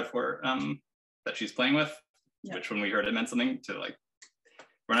the metaphor that she's playing with, which when we heard it meant something to, like,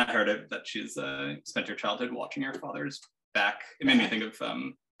 when I heard it, that she's spent her childhood watching her father's back. It made me think of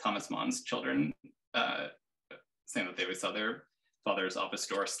Thomas Mann's children saying that they always saw their father's office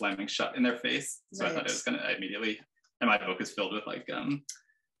door slamming shut in their face. So I thought it was I immediately, and my book is filled with like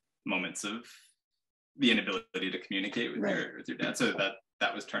moments of the inability to communicate with your dad. So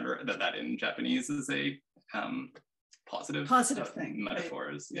that was turned around, that in Japanese is a positive thing.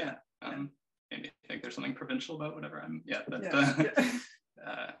 Metaphors. Right. Maybe I think there's something provincial about whatever I'm.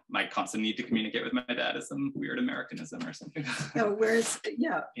 My constant need to communicate with my dad is some weird Americanism or something. No, whereas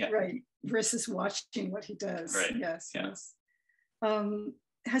right, versus watching what he does. Right. Yes.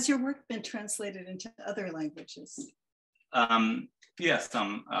 Has your work been translated into other languages? Yes.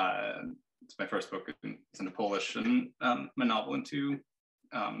 It's my first book. It's into Polish, and my novel into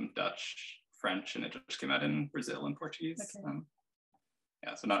Dutch, French, and it just came out in Brazil and Portuguese. Okay.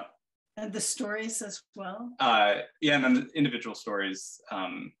 So not. And the stories as well? And then the individual stories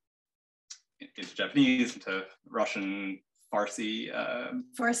into Japanese, into Russian, Farsi.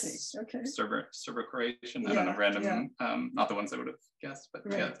 Okay. Serbo-Croatian. I don't know, random, not the ones I would have guessed, but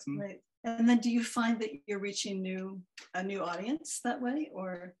right. And then do you find that you're reaching a new audience that way,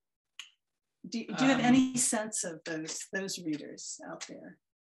 or do you have any sense of those readers out there?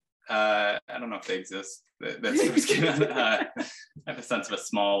 I don't know if they exist. I have a sense of a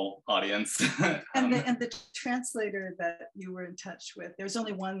small audience. And the translator that you were in touch with, there's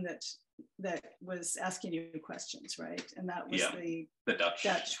only one that was asking you questions, right? And that was the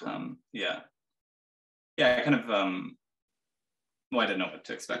Dutch one. I kind of I didn't know what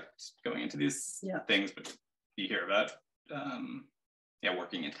to expect going into these things, but you hear about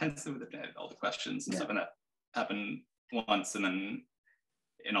working intensively with all the questions and stuff, and that happened once, and then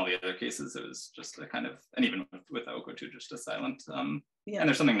in all the other cases it was just a kind of, and even with Aoko too, just a silent and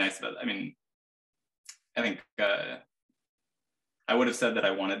there's something nice about it. I mean, I think I would have said that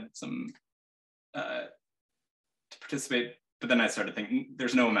I wanted some to participate, but then I started thinking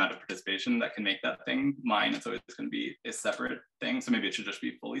there's no amount of participation that can make that thing mine. It's always going to be a separate thing, so maybe it should just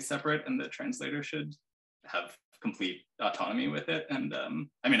be fully separate, and the translator should have complete autonomy with it. And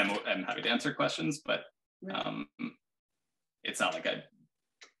I mean, I'm happy to answer questions, but it's not like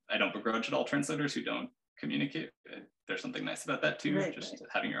I don't begrudge at all translators who don't communicate. There's something nice about that too, just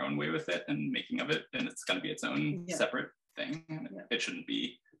having your own way with it and making of it, and it's going to be its own separate thing. And it shouldn't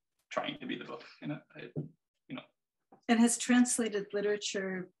be trying to be the book, And has translated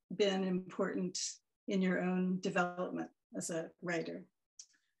literature been important in your own development as a writer?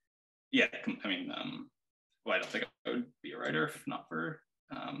 Yeah, I mean, I don't think I would be a writer if not for.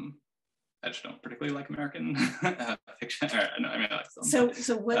 I just don't particularly like American fiction. No, I mean, I like some.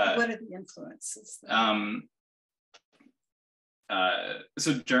 So what are the influences? I'm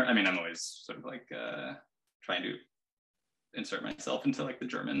always sort of like trying to insert myself into like the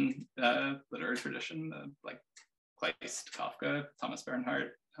German literary tradition, like Kleist, Kafka, Thomas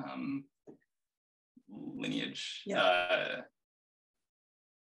Bernhardt lineage.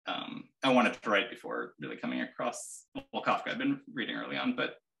 I wanted to write before really coming across, Kafka I'd been reading early on,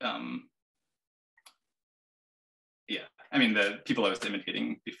 but I mean, the people I was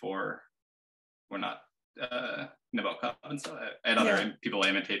imitating before were not Nabokov and stuff. I had other people I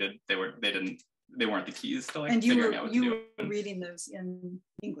imitated. They weren't the keys to like figuring out what to do. And you were reading those in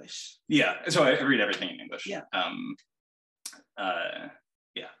English. Yeah, so I read everything in English. I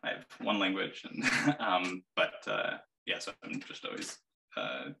have one language, and so I'm just always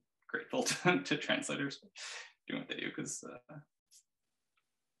grateful to translators doing what they do, because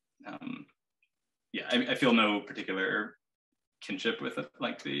I feel no particular kinship with it.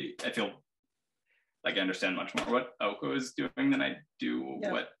 I feel like I understand much more what Aoko is doing than I do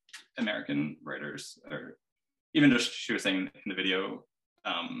what American writers are. Even just she was saying in the video,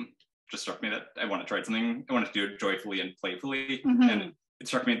 just struck me that I wanted to write something. I wanted to do it joyfully and playfully, and it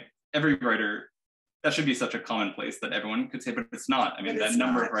struck me every writer. That should be such a commonplace that everyone could say, but it's not. I mean, that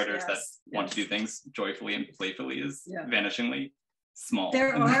number of writers that want to do things joyfully and playfully is vanishingly small.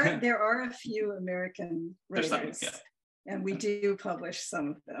 There are a few American writers, and we do publish some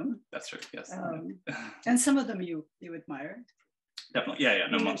of them. That's true. Yes, and some of them you admire. Definitely,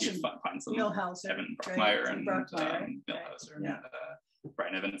 No, Monkey find some. Millhauser, Evan Brockmeyer, and Millhauser, and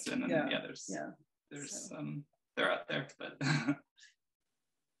Brian Evanson, and there's they're out there, but.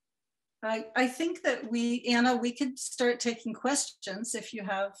 I think that Anna, we could start taking questions if you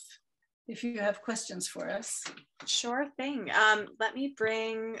have questions for us. Sure thing. Let me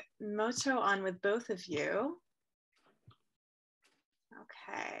bring Moto on with both of you.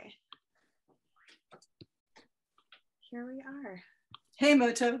 Okay. Here we are. Hey,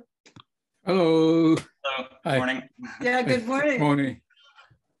 Moto. Hello. Hello. Good morning. Yeah, good morning. Morning.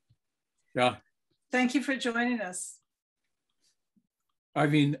 Yeah. Thank you for joining us.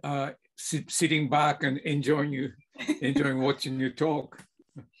 I've been sitting back and enjoying watching you talk.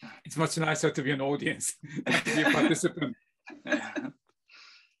 It's much nicer to be an audience than to be a participant.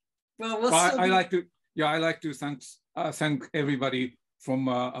 Well, yeah, I like to thank everybody from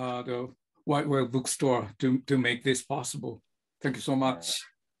the White Whale Bookstore to make this possible. Thank you so much.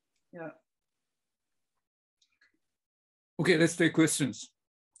 Yeah. Okay, let's take questions.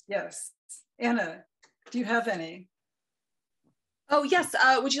 Yes. Anna, do you have any? Oh, yes.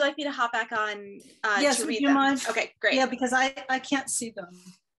 Would you like me to hop back on yes, to would read you them? mind? Okay, great. Yeah, because I can't see them.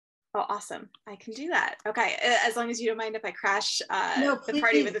 Oh, awesome. I can do that. Okay, as long as you don't mind if I crash No, the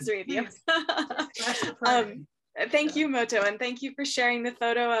party with the three of you. Crash the party. Thank you, Moto, and thank you for sharing the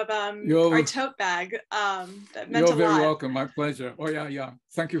photo of our tote bag. That meant a lot. You're very welcome. My pleasure. Oh, yeah.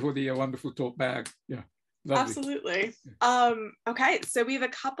 Thank you for the wonderful tote bag. Yeah, lovely. Absolutely. Okay, so we have a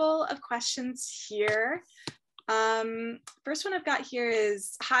couple of questions here. First one I've got here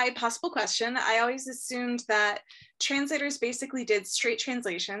is, hi, possible question. I always assumed that translators basically did straight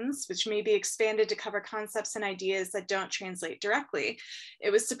translations, which may be expanded to cover concepts and ideas that don't translate directly. It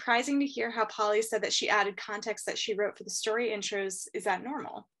was surprising to hear how Polly said that she added context that she wrote for the story intros. Is that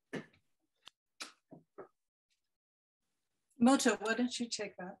normal? Moto, why don't you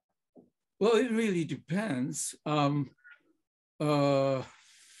take that? Well, it really depends. And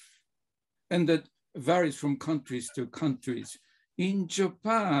that varies from countries to countries. In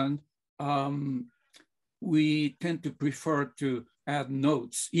Japan, we tend to prefer to add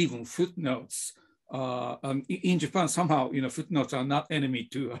notes, even footnotes. In Japan, somehow, footnotes are not enemy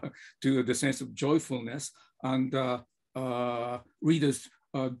to the sense of joyfulness, and readers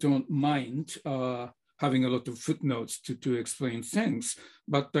don't mind having a lot of footnotes to explain things.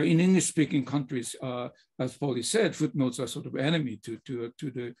 But in English-speaking countries, as Polly said, footnotes are sort of enemy to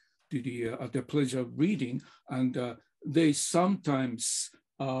the pleasure of reading, and they sometimes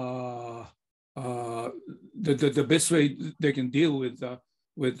the best way they can deal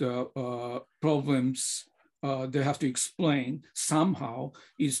with problems they have to explain somehow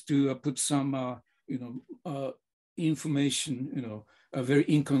is to put some information, very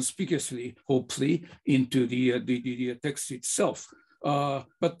inconspicuously, hopefully, into the text itself.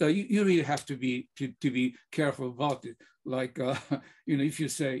 But you really have to be careful about it. Like if you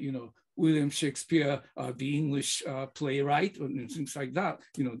say William Shakespeare, the English playwright, or things like that,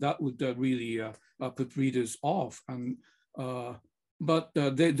 that would really put readers off. And but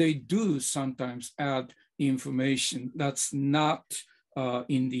they do sometimes add information that's not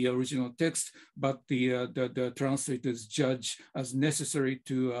in the original text, but the translators judge as necessary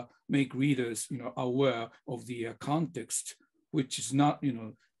to make readers aware of the context, which is not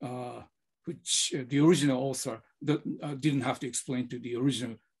which the original author didn't have to explain to the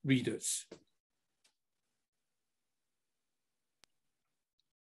original readers.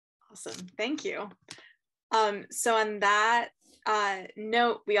 Awesome, thank you. So on that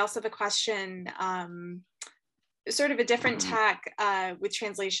note, we also have a question, sort of a different tack with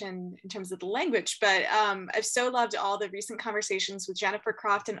translation in terms of the language, but I've so loved all the recent conversations with Jennifer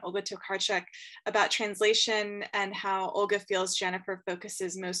Croft and Olga Tokarczuk about translation and how Olga feels Jennifer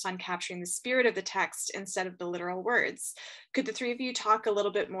focuses most on capturing the spirit of the text instead of the literal words. Could the three of you talk a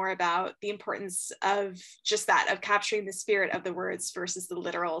little bit more about the importance of just that, of capturing the spirit of the words versus the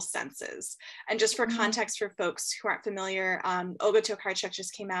literal senses? And just for context for folks who aren't familiar, Olga Tokarczuk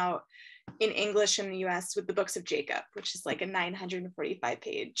just came out in English in the US with the Books of Jacob, which is like a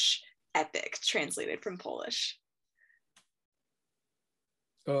 945-page epic translated from Polish.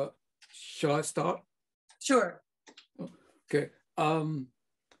 Shall I start? Sure. Okay.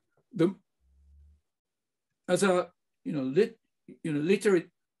 As a literary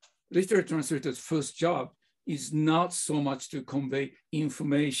translator's first job is not so much to convey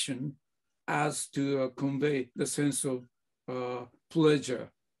information as to convey the sense of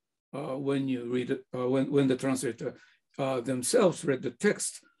pleasure when you read it, when the translator themselves read the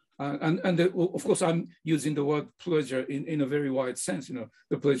text. Of course, I'm using the word pleasure in a very wide sense.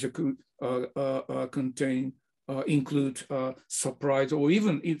 The pleasure could include surprise, or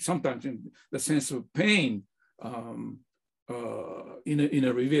even sometimes in the sense of pain in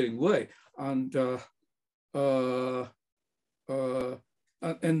a revealing way. And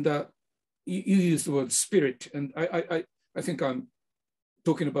you use the word spirit, and I think I'm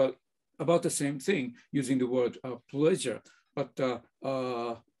talking about the same thing using the word pleasure. But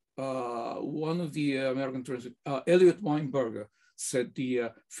one of the American translators, Elliot Weinberger, said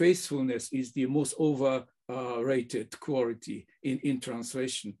the faithfulness is the most overrated quality in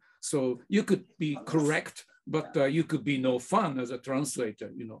translation. So you could be correct, but you could be no fun as a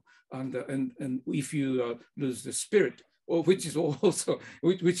translator, and if you lose the spirit, which is also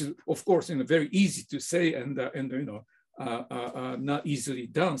which is of course very easy to say and not easily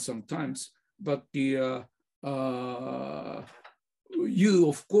done sometimes, but you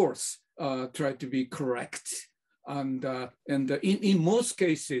of course try to be correct. And in most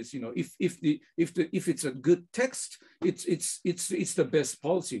cases, if it's a good text, it's the best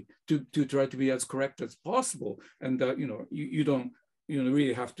policy to try to be as correct as possible. And you don't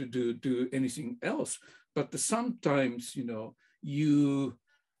really have to do anything else. But sometimes you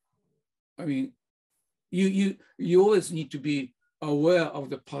always need to be aware of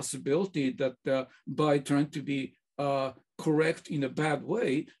the possibility that by trying to be correct in a bad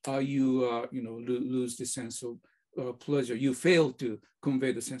way, you lose the sense of pleasure. You fail to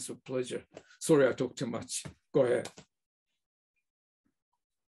convey the sense of pleasure. Sorry, I talked too much. Go ahead.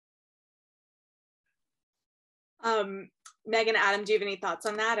 Meg and Adam, do you have any thoughts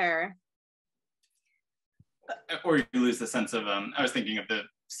on that, or you lose the sense of? I was thinking of the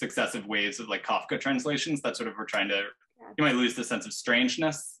successive waves of like Kafka translations that sort of were trying to. You might lose the sense of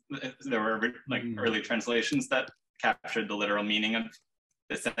strangeness. There were like early translations that captured the literal meaning of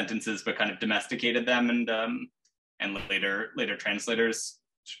the sentences, but kind of domesticated them, and later translators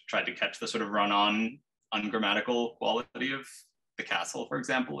tried to catch the sort of run-on ungrammatical quality of the castle, for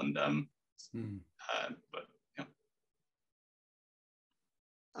example, and but yeah.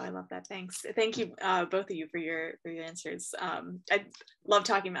 Oh, I love that. Thanks. Thank you, both of you, for your answers. I love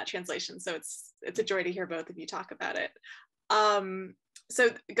talking about translation, so it's a joy to hear both of you talk about it. So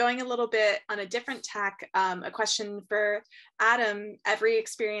going a little bit on a different tack, a question for Adam. Every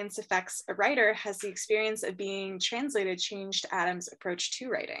experience affects a writer. Has the experience of being translated changed Adam's approach to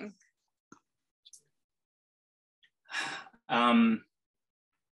writing? I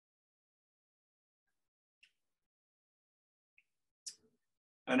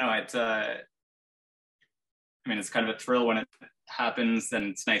don't know. It's kind of a thrill when it happens, and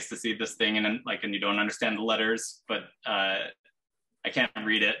it's nice to see this thing, and you don't understand the letters, but I can't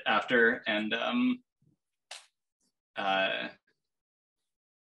read it after, and I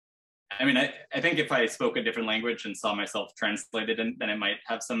think if I spoke a different language and saw myself translated, then it might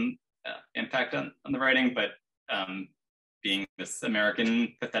have some impact on the writing. But being this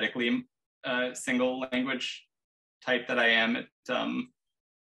American, pathetically single language type that I am, it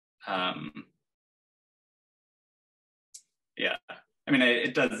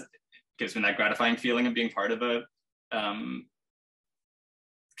gives me that gratifying feeling of being part of a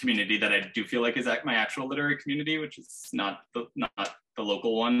community that I do feel like is my actual literary community, which is not the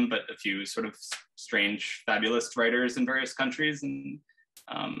local one, but a few sort of strange, fabulous writers in various countries, and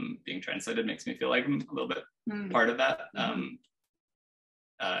being translated makes me feel like I'm a little bit part of that.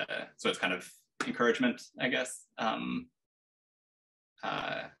 So it's kind of encouragement, I guess.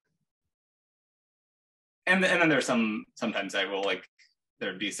 And then there's sometimes I will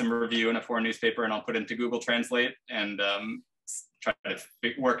there'd be some review in a foreign newspaper, and I'll put into Google Translate and try to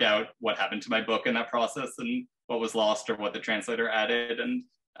work out what happened to my book in that process and what was lost or what the translator added. And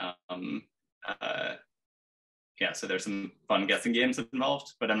so there's some fun guessing games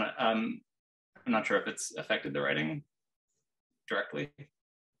involved, but I'm not sure if it's affected the writing directly.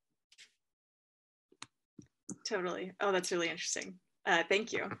 Totally. Oh, that's really interesting.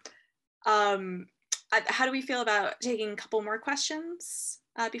 Thank you. How do we feel about taking a couple more questions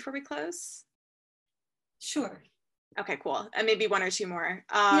before we close? Sure. Okay, cool. And maybe one or two more.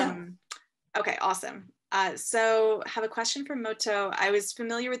 Yeah. Okay, awesome. So I have a question from Moto. I was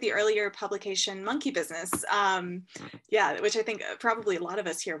familiar with the earlier publication Monkey Business. Which I think probably a lot of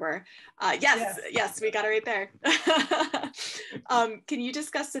us here were. Yes, we got it right there. Can you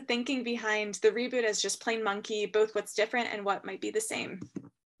discuss the thinking behind the reboot as just plain Monkey, both what's different and what might be the same?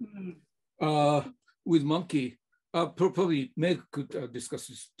 With Monkey, probably Meg could discuss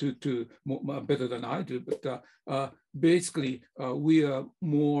this too better than I do, but basically we are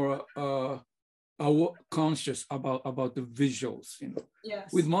more conscious about the visuals.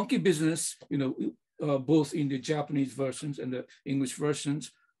 Yes. With Monkey Business, both in the Japanese versions and the English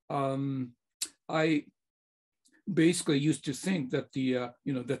versions, I basically used to think that the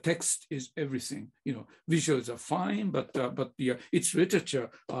text is everything. Visuals are fine, but it's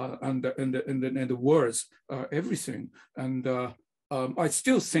literature and the words are everything. And I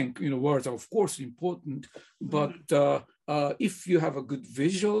still think words are of course important, but if you have a good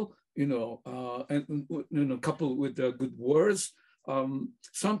visual, and coupled with the good words,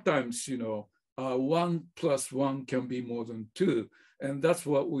 sometimes 1 + 1 can be more than 2, and that's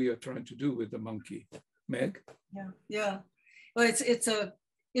what we are trying to do with the Monkey. Meg? Yeah. Well,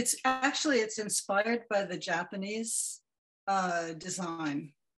 it's actually inspired by the Japanese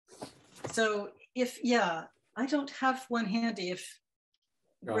design. So I don't have one handy.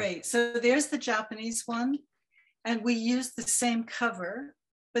 Great. So there's the Japanese one, and we use the same cover,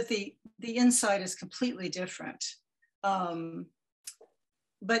 but the inside is completely different. But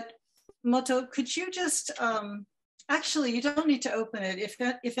Moto, could you just, actually, you don't need to open it.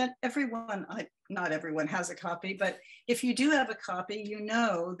 If everyone, not everyone has a copy, but if you do have a copy, you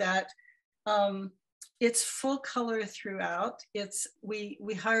know that it's full color throughout. We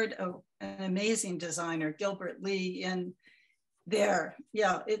hired an amazing designer, Gilbert Lee, in there.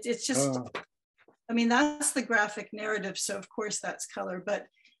 Yeah, it's just, I mean, that's the graphic narrative. So of course that's color, but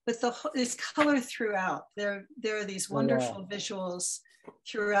it's color throughout. There are these wonderful visuals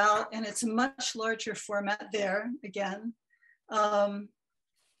throughout, and it's a much larger format there again. And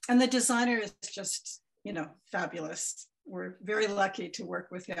the designer is just, fabulous. We're very lucky to work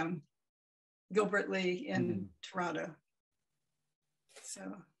with him, Gilbert Lee in Toronto.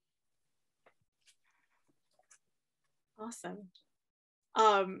 So. Awesome.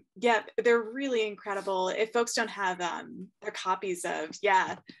 Yeah, they're really incredible. If folks don't have their copies of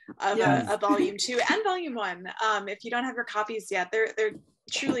a volume 2 and volume 1, if you don't have your copies yet, they're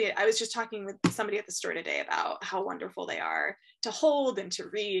truly, I was just talking with somebody at the store today about how wonderful they are to hold and to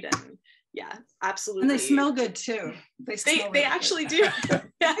read, and yeah, absolutely. And they smell good too. They actually do.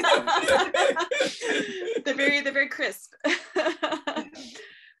 They're very crisp.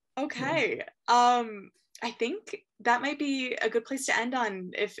 Okay. I think that might be a good place to end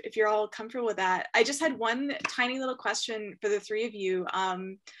on, if you're all comfortable with that. I just had one tiny little question for the three of you.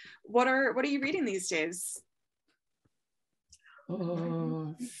 What are you reading these days?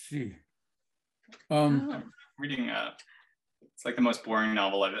 Let's see. Reading it's like the most boring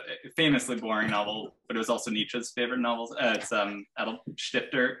novel, famously boring novel, but it was also Nietzsche's favorite novels. It's Adalbert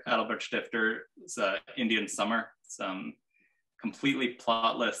Stifter's Indian Summer. It's completely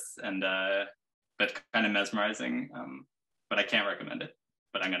plotless and but kind of mesmerizing. But I can't recommend it,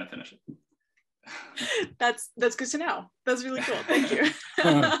 but I'm gonna finish it. That's good to know. That's really cool. Thank you.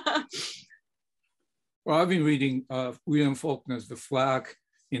 Well, I've been reading William Faulkner's The Flag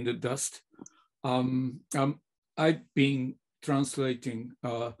in the Dust. I've been translating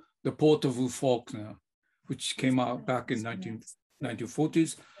The Portable Faulkner, which came out back in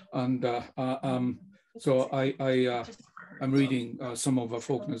 1940s. And so I'm reading some of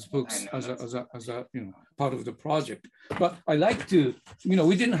Faulkner's books as a part of the project. But I like to,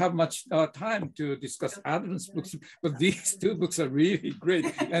 we didn't have much time to discuss Adam's books, but these two books are really great.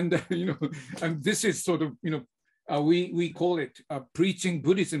 And and this is sort of we call it preaching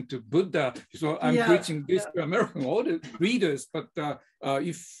Buddhism to Buddha. So I'm preaching this to American readers, but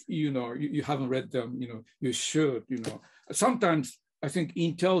if you haven't read them, you should. Sometimes I think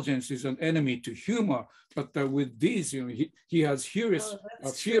intelligence is an enemy to humor, but with these, he has furious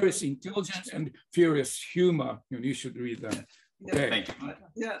intelligence and furious humor. You should read them. Okay. Thank you.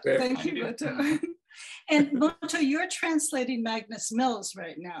 Yeah, thank you, Moto. And Moto, you're translating Magnus Mills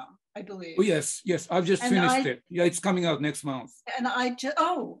right now, I believe. Oh yes, I've just finished it. Yeah, it's coming out next month. And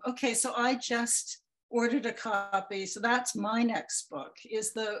okay. So I just ordered a copy. So that's my next book.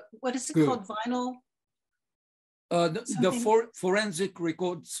 What is it called? Vinyl. The Forensic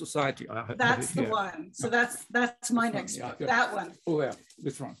Record Society. That's the one. So that's my next book. That one. Oh yeah,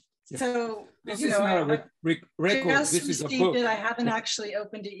 this one. Yeah. So this is not a record. This is a book. I haven't actually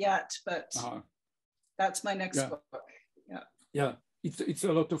opened it yet, but that's my next book. Yeah, it's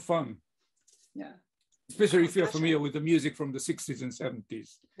a lot of fun. Yeah, especially if you're familiar with the music from the 60s and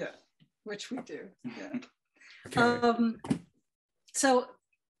 70s. Yeah, which we do. Yeah. Okay. So.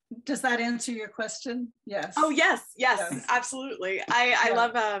 Does that answer your question? Yes. Oh yes, absolutely. I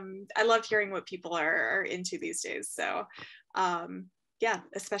love hearing what people are into these days. So yeah,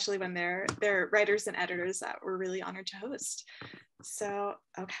 especially when they're writers and editors that we're really honored to host. So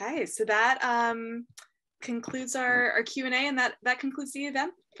okay, so that concludes our Q&A, and that concludes the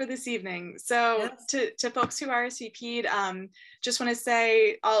event for this evening. So to folks who RSVP'd, just want to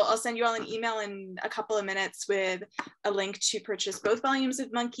say I'll send you all an email in a couple of minutes with a link to purchase both volumes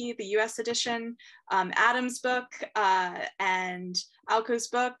of Monkey, the US edition, Adam's book, and Aoko's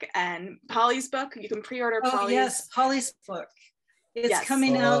book, and Polly's book. You can pre-order Polly's. Oh yes, Polly's book. It's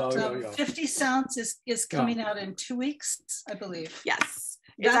coming out, 50 Sounds is coming out in 2 weeks, I believe. Yes.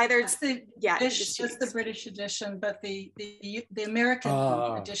 It's that's the British edition, but the American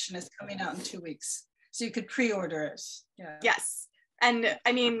edition is coming out in 2 weeks. So you could pre-order it. Yeah. Yes. And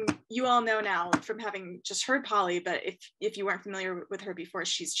I mean, you all know now from having just heard Polly, but if you weren't familiar with her before,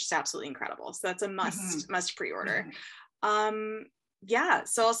 she's just absolutely incredible. So that's a must pre-order. Yeah,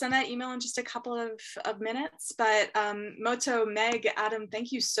 so I'll send that email in just a couple of minutes. But Moto, Meg, Adam,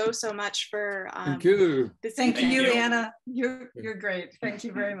 thank you so much for thank you. Thank you, Anna. You're great. Thank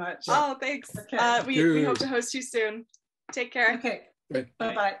you very much. Oh, thanks. Okay. We hope to host you soon. Take care. Okay.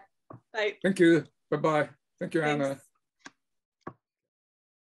 Bye-bye. Bye. Thank you. Bye-bye. Thank you, Thanks. Anna.